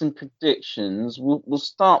picks and predictions. We'll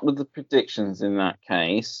start with the predictions in that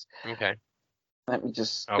case. Okay. Let me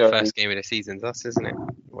just. Our first game of the season's us, isn't it?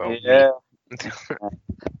 Well. Yeah.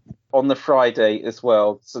 On the Friday as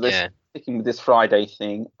well. So there's. Sticking with this Friday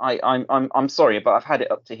thing, I'm sorry, but I've had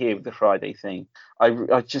it up to here with the Friday thing.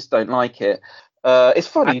 I just don't like it. It's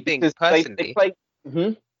funny. I think personally, they play.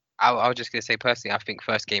 I was just gonna say personally, I think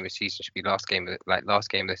first game of the season should be last game of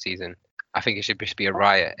the season. I think it should just be a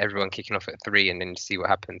riot, everyone kicking off at 3 and then see what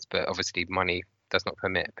happens. But obviously, money does not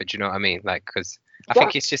permit. But do you know what I mean? Like, because I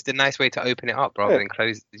think it's just a nice way to open it up rather than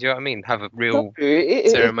close. Do you know what I mean? Have a real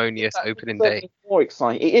ceremonious opening day. More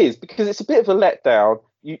exciting. It is because it's a bit of a letdown.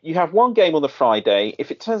 You have one game on the Friday.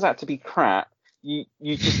 If it turns out to be crap, you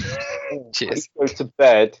just go to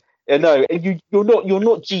bed. No, and you're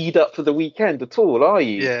not G'd up for the weekend at all, are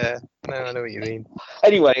you? Yeah, no, I know what you mean.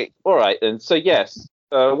 Anyway, all right then. So yes,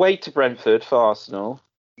 away to Brentford for Arsenal.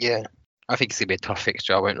 Yeah, I think it's gonna be a tough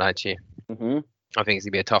fixture. I won't lie to you. I think it's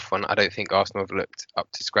gonna be a tough one. I don't think Arsenal have looked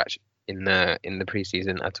up to scratch in the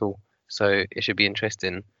pre-season at all. So it should be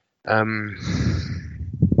interesting.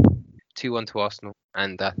 2-1 to Arsenal,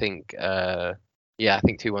 and I think 2-1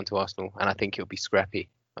 to Arsenal, and I think it'll be scrappy.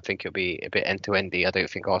 I think it'll be a bit end-to-endy. I don't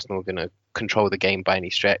think Arsenal are going to control the game by any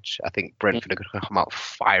stretch. I think Brentford are going to come out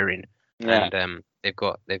firing, and they've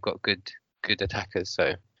got good attackers, so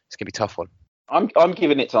it's going to be a tough one. I'm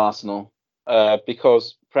giving it to Arsenal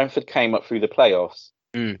because Brentford came up through the playoffs.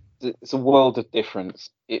 It's a world of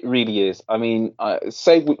difference. It really is. I mean,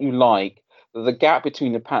 say what you like, the gap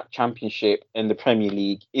between the Championship and the Premier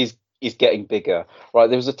League is getting bigger, right?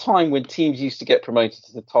 There was a time when teams used to get promoted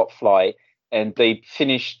to the top flight and they'd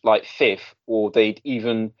finished like 5th, or they'd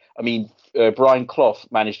even, Brian Clough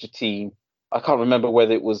managed a team. I can't remember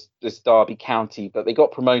whether it was this Derby County, but they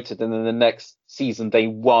got promoted, and then the next season they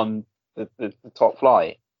won the top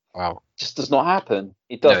flight. Wow. Just does not happen.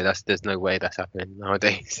 It does. No, there's no way that's happening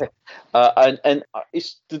nowadays. And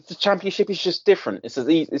it's the championship is just different.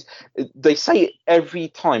 They say it every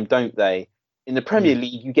time, don't they? In the Premier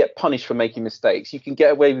League, you get punished for making mistakes. You can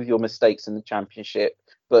get away with your mistakes in the Championship,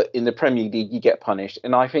 but in the Premier League, you get punished.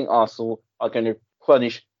 And I think Arsenal are going to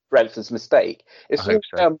punish Brentford's mistake. It's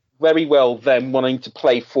very well them wanting to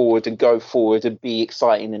play forward and go forward and be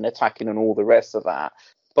exciting and attacking and all the rest of that.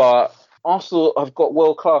 But Arsenal have got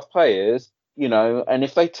world-class players, and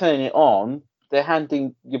if they turn it on, they're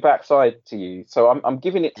handing your backside to you. So I'm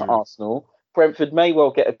giving it to Arsenal. Brentford may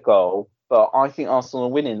well get a goal, but I think Arsenal are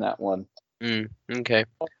winning that one. Okay.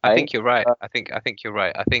 I think you're right. I think you're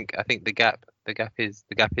right. I think the gap is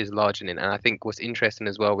largening, and I think what's interesting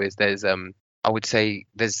as well is there's I would say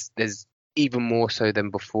there's even more so than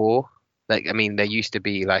before. Like, there used to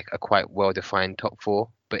be like a quite well defined top 4,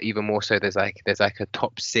 but even more so there's like a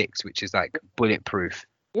top 6 which is like bulletproof.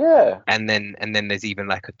 Yeah. And then there's even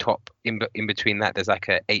like a top in between that. There's like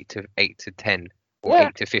a 8 to 10. Or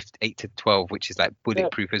 8 to 15, 8 to 12, which is like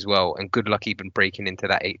bulletproof as well. And good luck even breaking into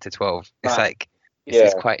that 8 to 12. It's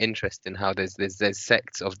it's quite interesting how there's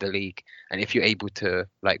sects of the league, and if you're able to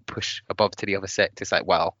like push above to the other sect, it's like,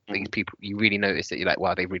 wow, these people, you really notice that you're like,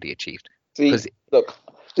 wow, they really achieved. See, look,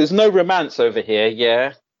 there's no romance over here.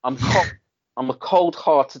 Yeah, I'm a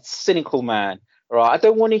cold-hearted, cynical man. All right, I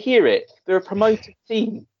don't want to hear it. They're a promoted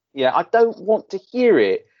team. Yeah, I don't want to hear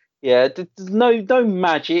it. Yeah, there's no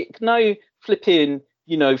magic, no flipping,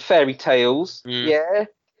 fairy tales. Yeah,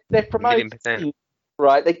 they're promoted,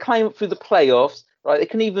 right? They climb up through the playoffs, right? They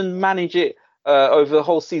can even manage it over the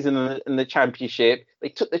whole season in the Championship. They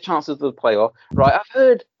took their chances of the playoff, right? I've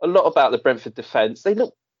heard a lot about the Brentford defence. It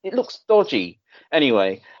looks dodgy.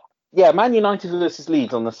 Anyway, yeah, Man United versus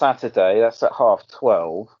Leeds on the Saturday. That's at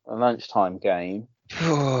 12:30, a lunchtime game.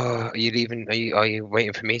 Are you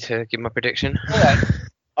waiting for me to give my prediction? Yeah.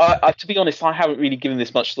 To be honest, I haven't really given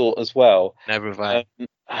this much thought as well. Never have I.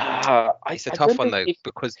 It's a tough one though,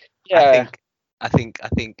 because I think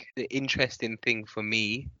the interesting thing for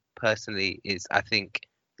me personally is I think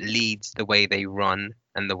Leeds, the way they run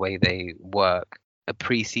and the way they work, a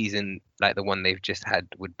pre-season like the one they've just had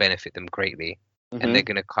would benefit them greatly. And they're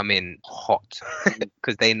going to come in hot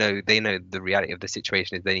because they know the reality of the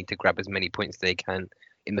situation is they need to grab as many points as they can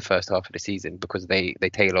in the first half of the season, because they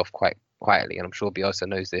tail off quite quietly, and I'm sure Bielsa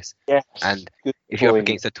knows this. Yes. And if you're up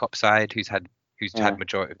against a top side who's had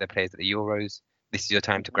majority of their players at the Euros, this is your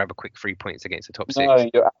time to grab a quick 3 points against the top 6. No,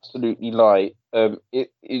 you're absolutely right.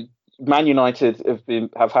 Man United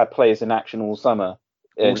have had players in action all summer.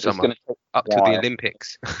 All summer, up to the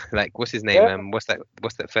Olympics. Like, what's his name? Yeah. What's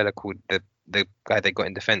that fella called? The guy they got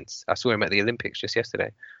in defence. I saw him at the Olympics just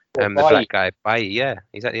yesterday. The black guy, Bailly, yeah,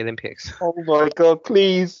 he's at the Olympics. Oh my God,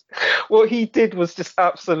 please! What he did was just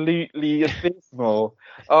absolutely abysmal.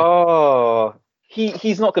 Oh,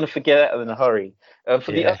 he's not going to forget it in a hurry.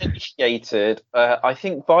 For the uninitiated, I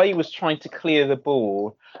think Bailly was trying to clear the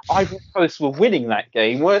ball. Ivory Coast were winning that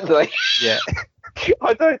game, weren't they? Yeah.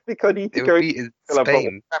 I don't think I need to go to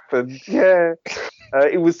Spain. What happened. Yeah.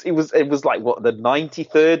 It was like what, the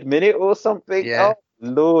 93rd minute or something. Yeah. Oh,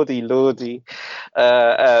 lordy.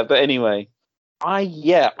 But anyway,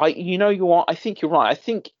 you know what? I think you're right. I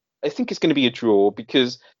think it's going to be a draw,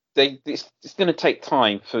 because it's going to take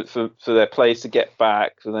time for their players to get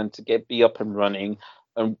back, for them to be up and running.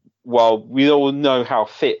 And while we all know how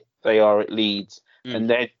fit they are at Leeds. And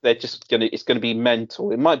they're just it's gonna be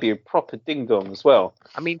mental. It might be a proper ding dong as well.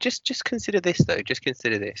 Just consider this though. Just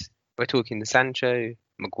consider this. We're talking the Sancho,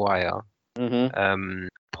 Maguire,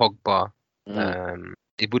 Pogba.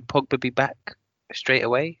 Would Pogba be back straight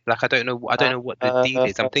away? Like, I don't know what the deal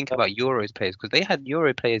is. I'm thinking about Euros players, because they had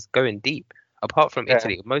Euro players going deep. Apart from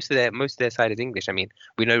Italy, most of their side is English.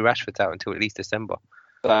 We know Rashford's out until at least December.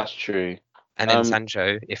 That's true. And then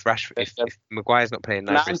Sancho, if Maguire's not playing,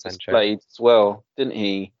 neither is Sancho. Played as well, didn't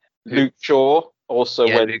he? Luke Shaw also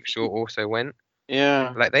went. Luke Shaw also went.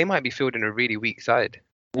 Yeah. Like, they might be fielding a really weak side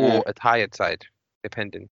or a tired side,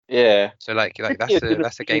 depending. Yeah. So like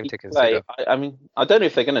that's a game to consider. I don't know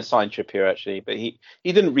if they're going to sign Trippier actually, but he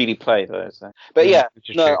didn't really play though. So. But yeah,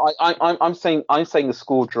 no, I'm saying the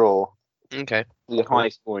score draw. Okay. The high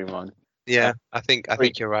scoring one. Yeah, I think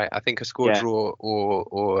you're right. I think a score draw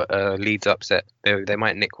or a Leeds upset, they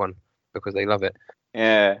might nick one because they love it.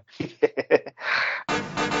 Yeah.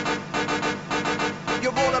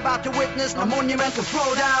 You're all about to witness a monumental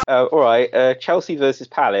throwdown. All right, Chelsea versus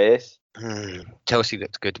Palace. Chelsea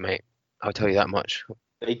looked good, mate. I'll tell you that much.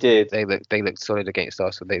 They did. They looked solid against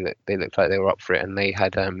Arsenal. They looked like they were up for it, and they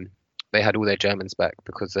had all their Germans back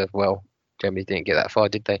because of Germany didn't get that far,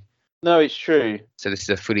 did they? No, it's true. So this is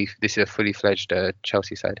a fully fledged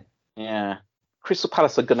Chelsea side. Yeah. Crystal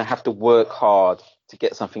Palace are going to have to work hard to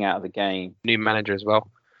get something out of the game. New manager as well.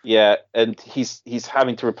 Yeah, and he's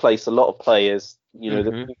having to replace a lot of players. You know,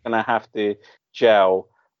 they're going to have to gel.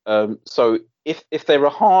 So if they're a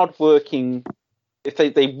hard-working, if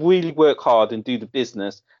they really work hard and do the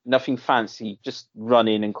business, nothing fancy, just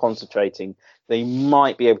running and concentrating, they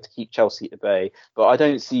might be able to keep Chelsea at bay. But I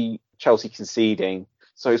don't see Chelsea conceding.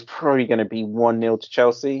 So it's probably going to be 1-0 to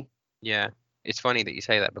Chelsea. Yeah, it's funny that you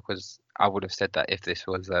say that because I would have said that if this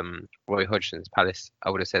was Roy Hodgson's Palace,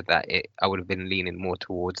 I would have said that I would have been leaning more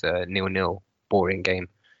towards a 0-0 boring game.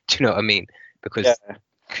 Do you know what I mean? Because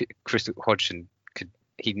Crystal Hodgson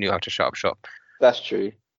he knew how to shut up shop. That's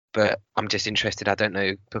true. But I'm just interested. I don't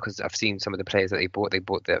know because I've seen some of the players that they bought. They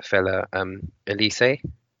bought that fella Elise,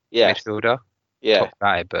 midfielder, top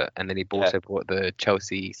guy. And then he also bought the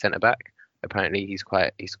Chelsea centre back. Apparently he's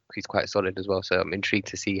quite solid as well. So I'm intrigued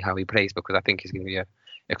to see how he plays because I think he's going to be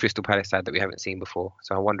a Crystal Palace side that we haven't seen before.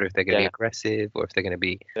 So I wonder if they're going to be aggressive or if they're going to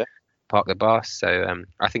be park the bus. So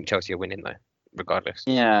I think Chelsea are winning though, regardless.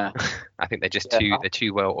 Yeah. I think they're just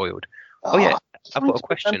too well oiled. Oh yeah, I've got a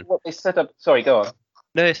question. What they set up? Sorry, go on.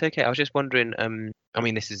 No, it's okay. I was just wondering. I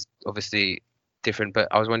mean, this is obviously different, but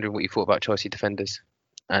I was wondering what you thought about Chelsea defenders,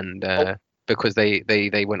 and because they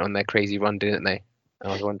went on their crazy run, didn't they?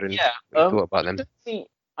 I was wondering what you thought about them.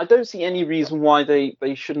 I don't see any reason why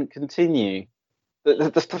they shouldn't continue.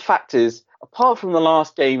 The fact is, apart from the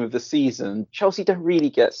last game of the season, Chelsea don't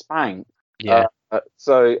really get spanked. Yeah.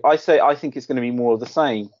 So I think it's going to be more of the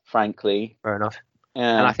same, frankly. Fair enough.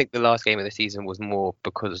 Yeah. And I think the last game of the season was more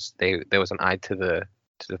because there was an eye to the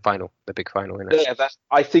final, the big final, innit? Yeah,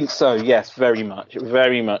 I think so. Yes, very much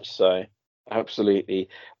so. Absolutely.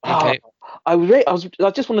 Okay.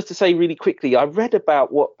 I just wanted to say really quickly. I read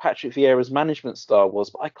about what Patrick Vieira's management style was,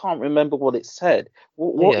 but I can't remember what it said.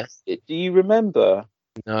 What is it? Do you remember?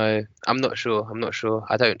 No, I'm not sure.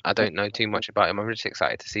 I don't know too much about him. I'm just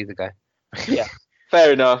excited to see the guy. Yeah.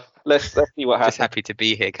 Fair enough. Let's see what happens. Just happy to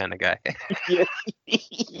be here, kind of guy. Yeah.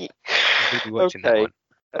 We'll be watching that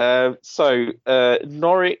one. So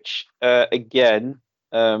Norwich again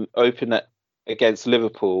open against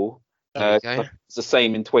Liverpool. It's the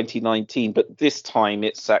same in 2019, but this time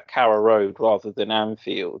it's at Carrow Road rather than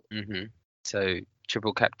Anfield. Mm-hmm. So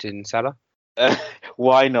triple captain Salah.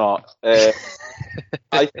 Why not?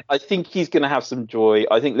 I think he's going to have some joy.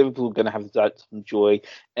 I think Liverpool are going to have some joy.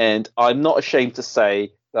 And I'm not ashamed to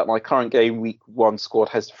say that my current game week 1 squad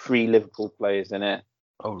has 3 Liverpool players in it.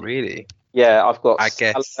 Oh, really? Yeah, I've got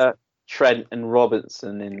Salah, Trent and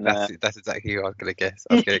Robertson in there. That's exactly who I was going to guess.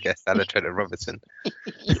 I was going to guess Salah, Trent and Robertson.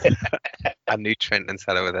 I knew Trent and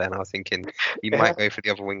Salah were there and I was thinking he might go for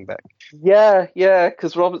the other wing back. Yeah,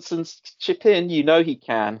 because Robertson's chip in. You know he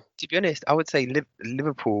can. To be honest, I would say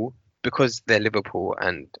Liverpool, because they're Liverpool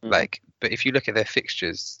and but if you look at their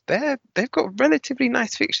fixtures, they've got relatively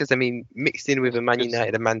nice fixtures. I mean, mixed in with a Man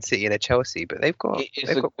United, a Man City, and a Chelsea, but they've got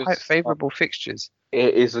quite favourable fixtures.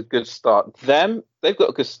 It is a good start. They've got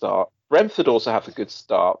a good start. Brentford also have a good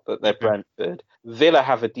start, but they're Brentford. Villa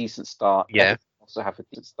have a decent start. Yeah, Everton also have a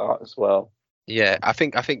decent start as well. Yeah, I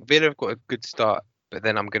think Villa have got a good start, but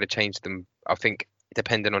then I'm going to change them. I think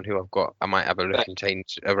depending on who I've got, I might have a look and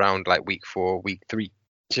change around like week 4, week 3.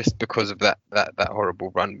 Just because of that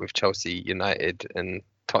horrible run with Chelsea, United, and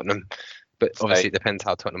Tottenham, but obviously it depends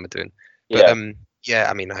how Tottenham are doing. But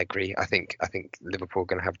I mean, I agree. I think Liverpool are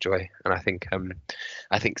going to have joy, and I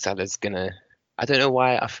think Salah's gonna. I don't know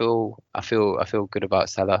why I feel good about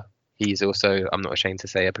Salah. He's also, I'm not ashamed to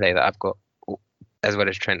say, a player that I've got as well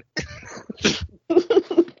as Trent.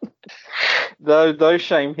 No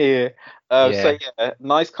shame here. So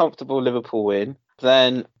nice, comfortable Liverpool win.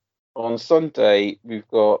 Then on Sunday, we've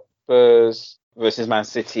got Spurs versus Man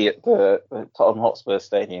City at the Tottenham Hotspur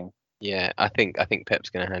Stadium. Yeah, I think Pep's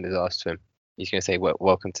going to hand his ass to him. He's going to say,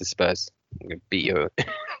 welcome to Spurs. I'm going to beat you.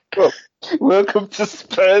 Welcome to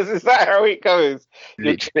Spurs. Is that how it goes?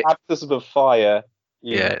 Literally. You baptism of fire.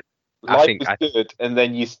 Yeah. Life was good, and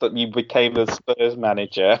then you became a Spurs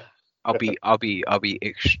manager. I'll be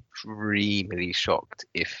extremely shocked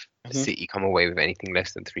if City come away with anything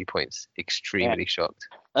less than 3 points. Extremely shocked.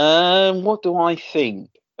 What do I think?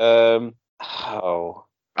 I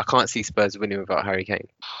can't see Spurs winning without Harry Kane.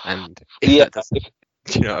 And do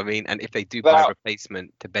you know what I mean? And if they do buy a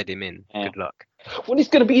replacement to bed him in, good luck. Well, it's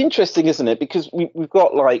going to be interesting, isn't it? Because we've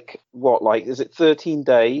got is it 13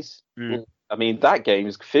 days I mean, that game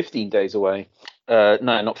is 15 days away. No,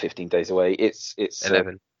 not 15 days away. It's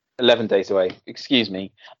 11 days away. Excuse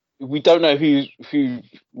me. We don't know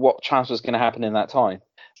what transfer is going to happen in that time.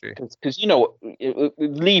 Because you know what,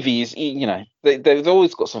 Levy's, you know, they've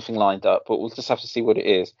always got something lined up, but we'll just have to see what it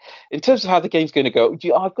is. In terms of how the game's going to go,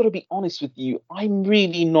 I've got to be honest with you, I'm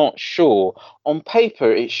really not sure. On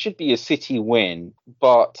paper, it should be a City win,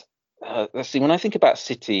 but let's see. When I think about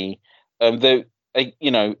City, you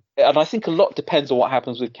know, and I think a lot depends on what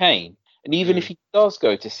happens with Kane. And even if he does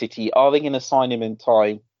go to City, are they going to sign him in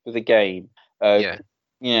time for the game?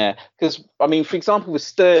 Yeah. Because I mean, for example, with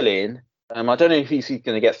Sterling. I don't know if he's going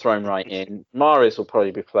to get thrown right in. Mahrez will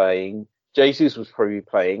probably be playing. Jesus will probably be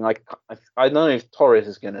playing. I don't know if Torres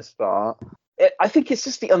is going to start. I think it's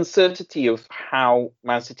just the uncertainty of how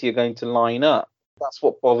Man City are going to line up. That's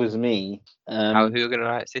what bothers me. Who are going to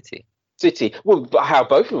line up City? City. Well, how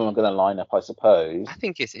both of them are going to line up, I suppose. I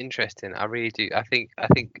think it's interesting. I really do. I think.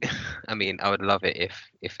 I mean, I would love it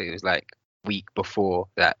if it was like week before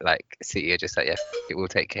that, like City are just like, yeah, it will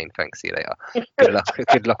take Kane. Thanks, see you later. Good luck.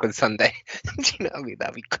 Good luck on Sunday. Do you know what I mean?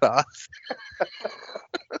 That'd be class.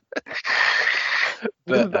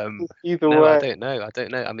 But either way, I don't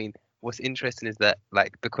know. I mean, what's interesting is that,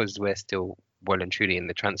 like, because we're still well and truly in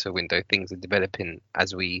the transfer window, things are developing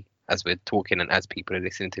as we're talking, and as people are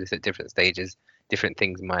listening to this at different stages, different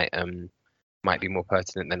things might be more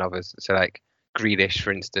pertinent than others. So, like Grealish,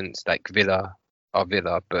 for instance, like Villa,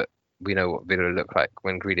 but we know what Villa look like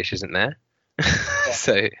when Grealish isn't there. Yeah.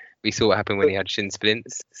 So we saw what happened when he had shin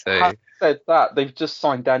splints. So having said that, they've just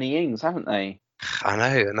signed Danny Ings, haven't they? I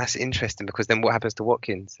know, and that's interesting because then what happens to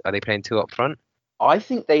Watkins? Are they playing two up front? I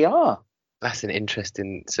think they are. That's an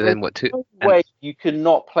interesting. So then what? No way you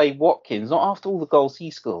cannot play Watkins, not after all the goals he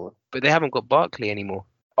scored. But they haven't got Barkley anymore.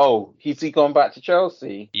 Oh, has he gone back to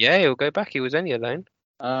Chelsea? Yeah, he'll go back. He was only a loan.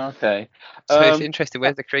 Okay. So it's interesting.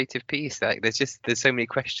 Where's the creative piece? Like, there's so many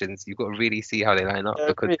questions. You've got to really see how they line up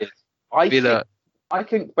because I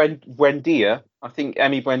think Buendia. I think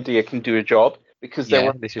Emi Buendia can do a job because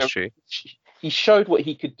this is true. He showed what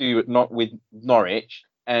he could do with Norwich,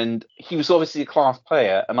 and he was obviously a class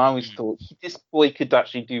player. And I always thought this boy could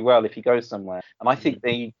actually do well if he goes somewhere. And I think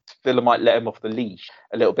Villa might let him off the leash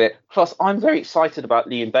a little bit. Plus, I'm very excited about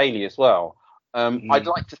Liam Bailey as well. I'd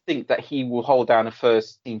like to think that he will hold down a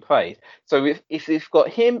first team place. So if they've got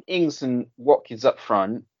him, Ings and Watkins up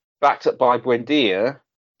front, backed up by Buendia.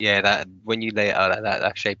 Yeah, that when you lay it out like that,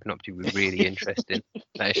 that's shaping up to be really interesting.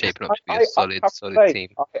 That is shaping up to be a solid team.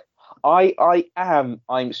 I'm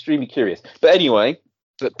extremely curious. But anyway.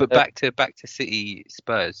 But back to City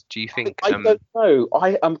Spurs. Do you think I don't know.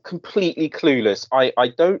 I am completely clueless.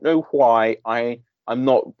 I don't know why I'm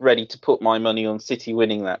not ready to put my money on City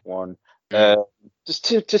winning that one.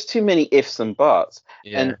 Just too many ifs and buts.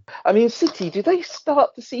 Yeah. And I mean, City, do they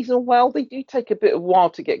start the season well? They do take a bit of a while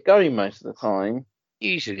to get going most of the time.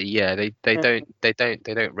 Usually, yeah. They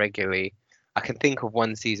don't regularly. I can think of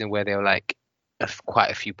one season where they were like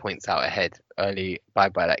quite a few points out ahead early by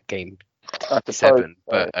like game 7.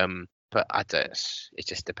 But I don't. It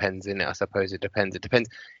just depends, innit? I suppose it depends. It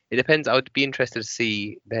depends. I would be interested to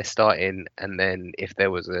see their starting, and then if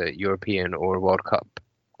there was a European or a World Cup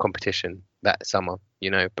competition that summer, you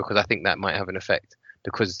know, because I think that might have an effect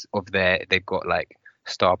because of they've got like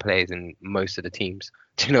star players in most of the teams.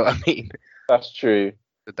 Do you know what I mean? That's true.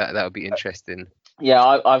 That would be interesting. Yeah,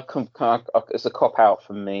 I've it's a cop out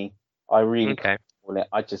for me. I really can't call it.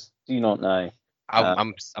 I just do not know.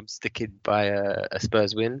 I'm sticking by a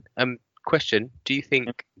Spurs win. Question: do you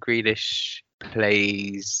think Grealish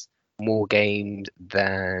plays more games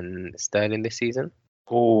than Sterling this season?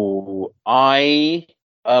 Oh,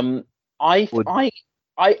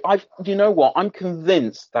 you know what? I'm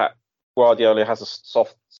convinced that Guardiola has a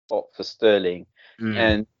soft spot for Sterling,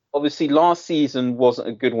 and obviously last season wasn't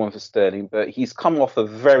a good one for Sterling, but he's come off a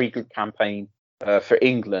very good campaign for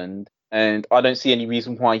England, and I don't see any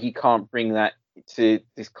reason why he can't bring that to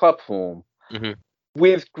this club form.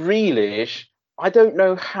 With Grealish, I don't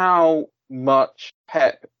know how much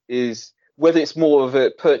Pep is, whether it's more of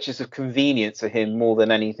a purchase of convenience for him more than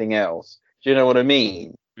anything else. Do you know what I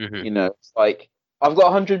mean? You know, it's like, I've got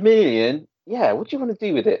 100 million. Yeah, what do you want to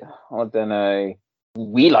do with it? I don't know.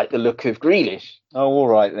 We like the look of Grealish. Oh, all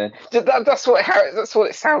right then. That's what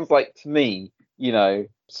it sounds like to me, you know.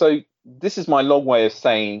 So this is my long way of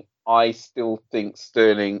saying I still think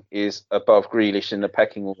Sterling is above Grealish in the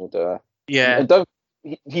pecking order. Yeah. And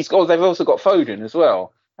they've also got Foden as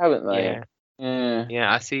well, haven't they?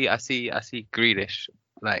 Yeah. I see Grealish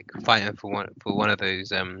like fighting for one of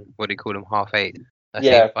those what do you call them, half eight?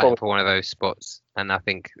 Fighting for one of those spots. And I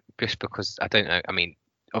think just because I don't know, I mean,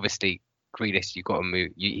 obviously Grealish, you got to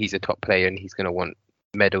move. He's a top player and he's going to want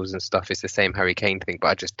medals and stuff. It's the same Harry Kane thing, but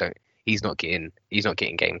I just don't. He's not getting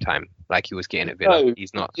game time like he was getting at Villa. No,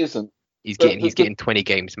 He's not. He isn't. He's getting 20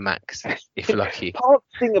 games max if lucky. Part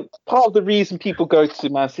of the reason people go to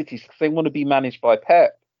Man City is because they want to be managed by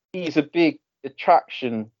Pep. He's a big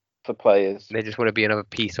attraction for players. They just want to be another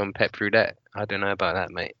piece on Pep Roulette. I don't know about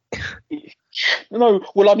that, mate. No,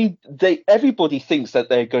 well, I mean, everybody thinks that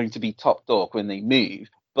they're going to be top dog when they move,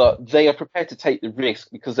 but they are prepared to take the risk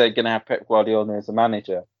because they're going to have Pep Guardiola as a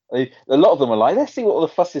manager. A lot of them are like, let's see what all the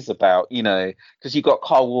fuss is about, because you've got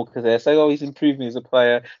Kyle Walker there saying, oh, he's improving as a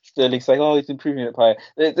player. Sterling saying, oh, he's improving as a player.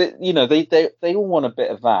 They all want a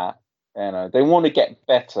bit of that. They want to get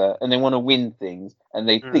better and they want to win things, and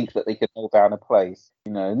they think that they can hold down a place.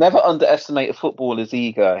 Never underestimate a footballer's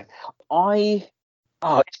ego.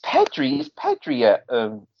 It's Pedri. Is Pedri at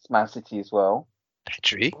Man City as well?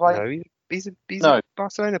 Pedri? No, he's a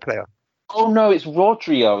Barcelona player. Oh no, it's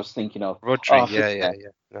Rodri I was thinking of. Rodri, yeah.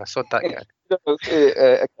 No, I saw that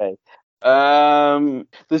Okay. guy.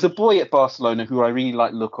 There's a boy at Barcelona who I really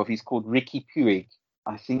like the look of. He's called Ricky Puig.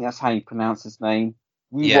 I think that's how you pronounce his name.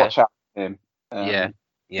 Watch out for him. I know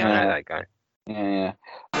that guy. Yeah.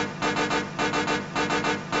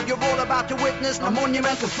 You're all about to witness a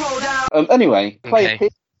monumental throwdown. Anyway, player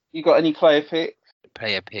picks. You got any player picks?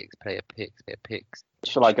 Player picks.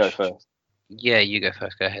 Shall I go first? Yeah, you go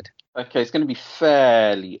first. Go ahead. Okay, it's going to be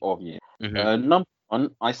fairly obvious. Mm-hmm. Number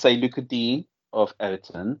one, I say Luca Dean of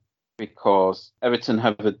Everton, because Everton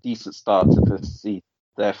have a decent start to the season.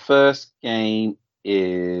 Their first game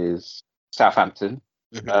is Southampton,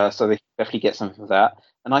 so they definitely get something for that.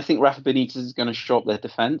 And I think Rafa Benitez is going to show up their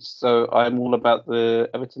defence, so I'm all about the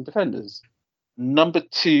Everton defenders. Number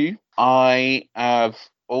two, I have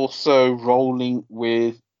also rolling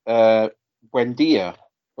with Buendia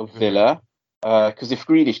of Villa, because if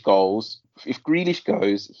Grealish goes,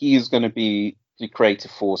 he is going to be the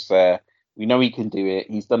creative force there. We know he can do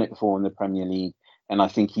it. He's done it before in the Premier League, and I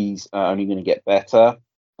think he's only going to get better.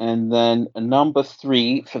 And then number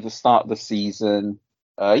three for the start of the season,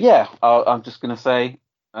 I'm just going to say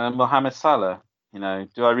Mohamed Salah.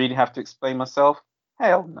 Do I really have to explain myself?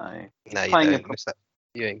 Hell no. No, you don't.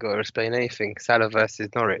 You ain't got to explain anything. Salah versus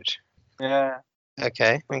Norwich. Yeah.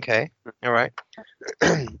 Okay. All right.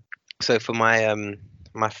 So for my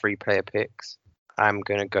my 3 player picks, I'm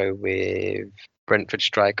gonna go with Brentford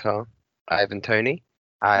striker Ivan Toney.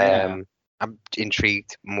 I'm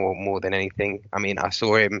intrigued more than anything. I mean, I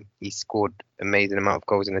saw him. He scored amazing amount of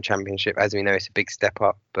goals in the Championship. As we know, it's a big step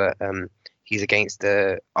up, but he's against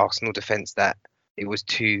the Arsenal defence that it was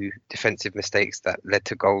 2 defensive mistakes that led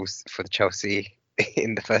to goals for the Chelsea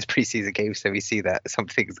in the first pre-season game. So we see that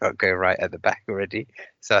something's got to go right at the back already.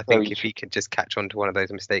 So I think if he can just catch on to one of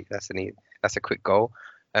those mistakes, that's a quick goal.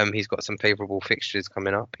 He's got some favourable fixtures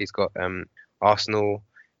coming up. He's got Arsenal,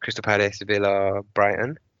 Crystal Palace, Villa,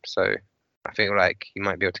 Brighton. So I feel like he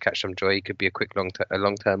might be able to catch some joy. He could be a quick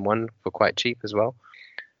long-term one for quite cheap as well.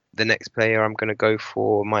 The next player I'm going to go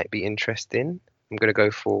for might be interesting. I'm going to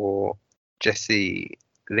go for Jesse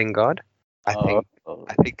Lingard. I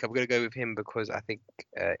think I'm going to go with him because I think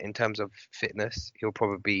in terms of fitness, he'll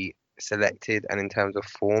probably be selected, and in terms of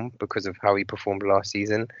form, because of how he performed last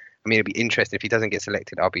season. I mean, it'll be interesting. If he doesn't get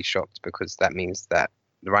selected, I'll be shocked, because that means that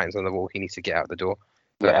the writing's on the wall. He needs to get out the door.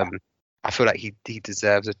 But I feel like he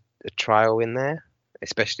deserves a trial in there,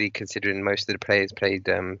 especially considering most of the players played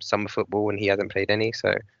summer football and he hasn't played any.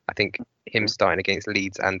 So I think him starting against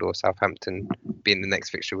Leeds and or Southampton being the next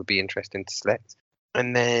fixture would be interesting to select.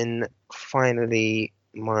 And then finally,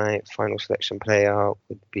 my final selection player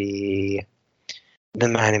would be the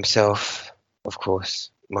man himself, of course,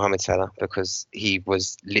 Mohamed Salah, because he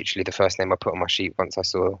was literally the first name I put on my sheet once I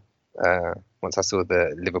saw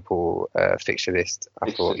the Liverpool fixture list.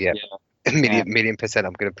 I thought, a million percent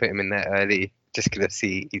I'm going to put him in there early. Just going to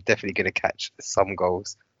see he's definitely going to catch some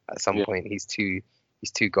goals at some point. He's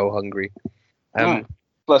too goal hungry.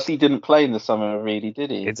 Plus, he didn't play in the summer, really,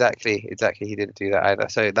 did he? Exactly. He didn't do that either.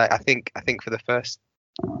 So I think for the first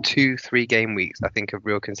 2-3 game weeks, I think a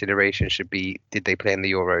real consideration should be, did they play in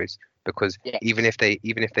the Euros? Because even if they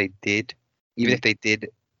did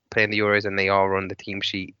play in the Euros and they are on the team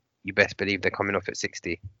sheet, you best believe they're coming off at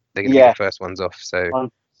 60. They're going to be the first ones off. So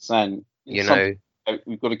 100%.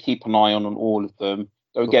 We've got to keep an eye on all of them.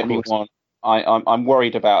 Don't get me wrong. I'm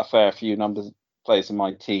worried about a fair few numbers of players in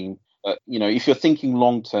my team. But, if you're thinking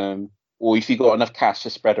long term, or if you've got enough cash to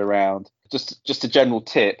spread around, just a general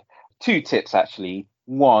tip. 2 tips, actually.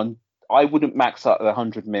 1, I wouldn't max out the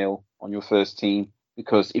 100 mil on your first team,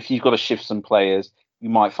 because if you've got to shift some players, you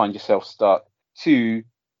might find yourself stuck. 2,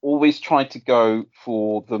 always try to go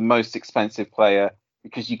for the most expensive player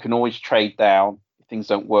because you can always trade down if things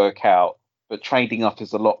don't work out. But trading up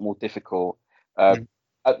is a lot more difficult. The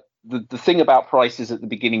thing about prices at the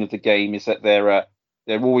beginning of the game is that they're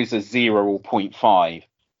always a 0 or 0.5.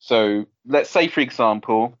 So let's say, for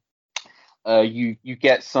example, you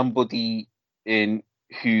get somebody in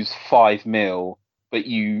who's 5 mil, but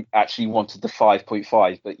you actually wanted the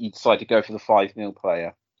 5.5, but you decide to go for the 5 mil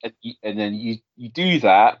player. And then you do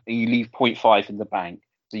that and you leave 0.5 in the bank.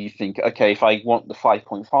 So you think, okay, if I want the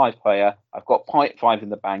 5.5 player, I've got 0.5 in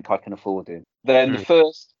the bank, I can afford it. Then the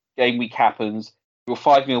first game week happens, your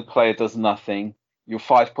 5 mil player does nothing. Your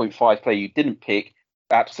 5.5 player you didn't pick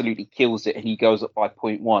absolutely kills it and he goes up by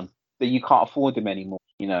 0.1. Then you can't afford him anymore.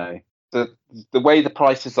 You know, the way the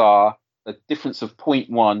prices are, the difference of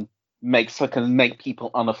 0.1 can make people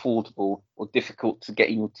unaffordable or difficult to get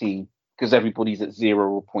in your team because everybody's at 0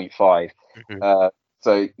 or 0.5.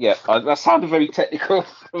 So yeah, that sounded very technical.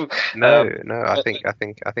 No, I think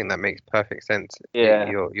that makes perfect sense. Yeah,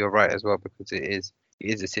 you're right as well, because it is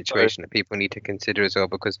a situation that people need to consider as well,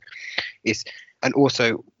 because and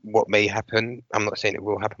also what may happen. I'm not saying it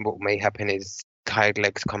will happen, but what may happen is tired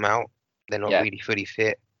legs come out. They're not really fully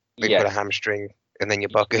fit. They put a hamstring, and then you're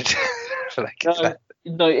buggered.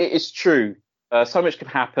 No, it is true. So much can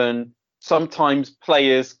happen. Sometimes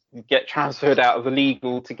players get transferred out of the league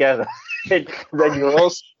altogether. Then you're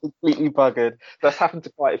also completely buggered. That's happened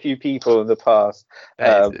to quite a few people in the past.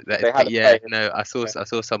 I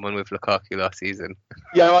saw someone with Lukaku last season.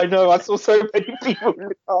 Yeah, I know. I saw so many people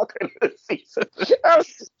with Lukaku this season. That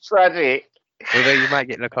was tragic. Although you might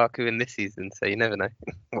get Lukaku in this season, so you never know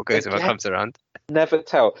what goes and what comes around. Never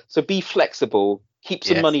tell. So be flexible. Keep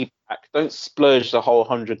some money back. Don't splurge the whole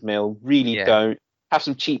 100 mil. Really don't. Have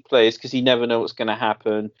some cheap players because you never know what's going to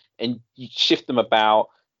happen, and you shift them about.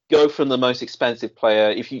 Go from the most expensive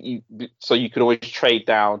player so you could always trade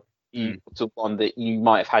down to one that you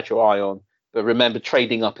might have had your eye on. But remember,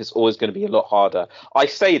 trading up is always going to be a lot harder. I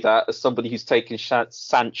say that as somebody who's taken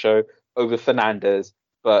Sancho over Fernandes,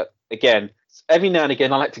 but again, every now and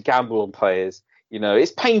again I like to gamble on players. You know,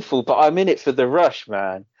 it's painful, but I'm in it for the rush,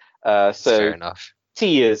 man. So fair enough.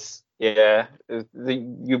 Tears. Yeah,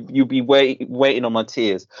 you'll be waiting on my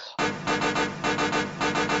tears.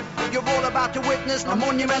 You're all about to witness a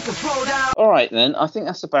monumental throwdown. All right, then. I think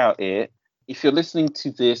that's about it. If you're listening to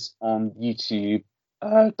this on YouTube,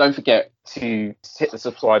 don't forget to hit the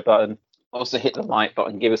subscribe button. Also hit the like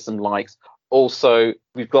button. Give us some likes. Also,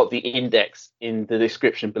 we've got the index in the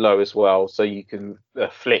description below as well, so you can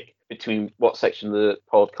flick between what section of the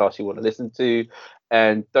podcast you want to listen to.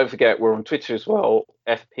 And don't forget, we're on Twitter as well,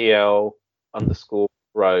 FPL_Rose.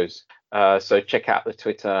 So check out the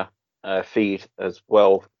Twitter feed as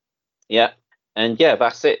well. Yeah. And yeah,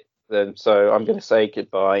 that's it then. So I'm going to say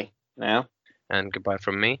goodbye now. And goodbye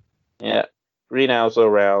from me. Yeah. Green hours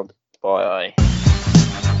around. Bye.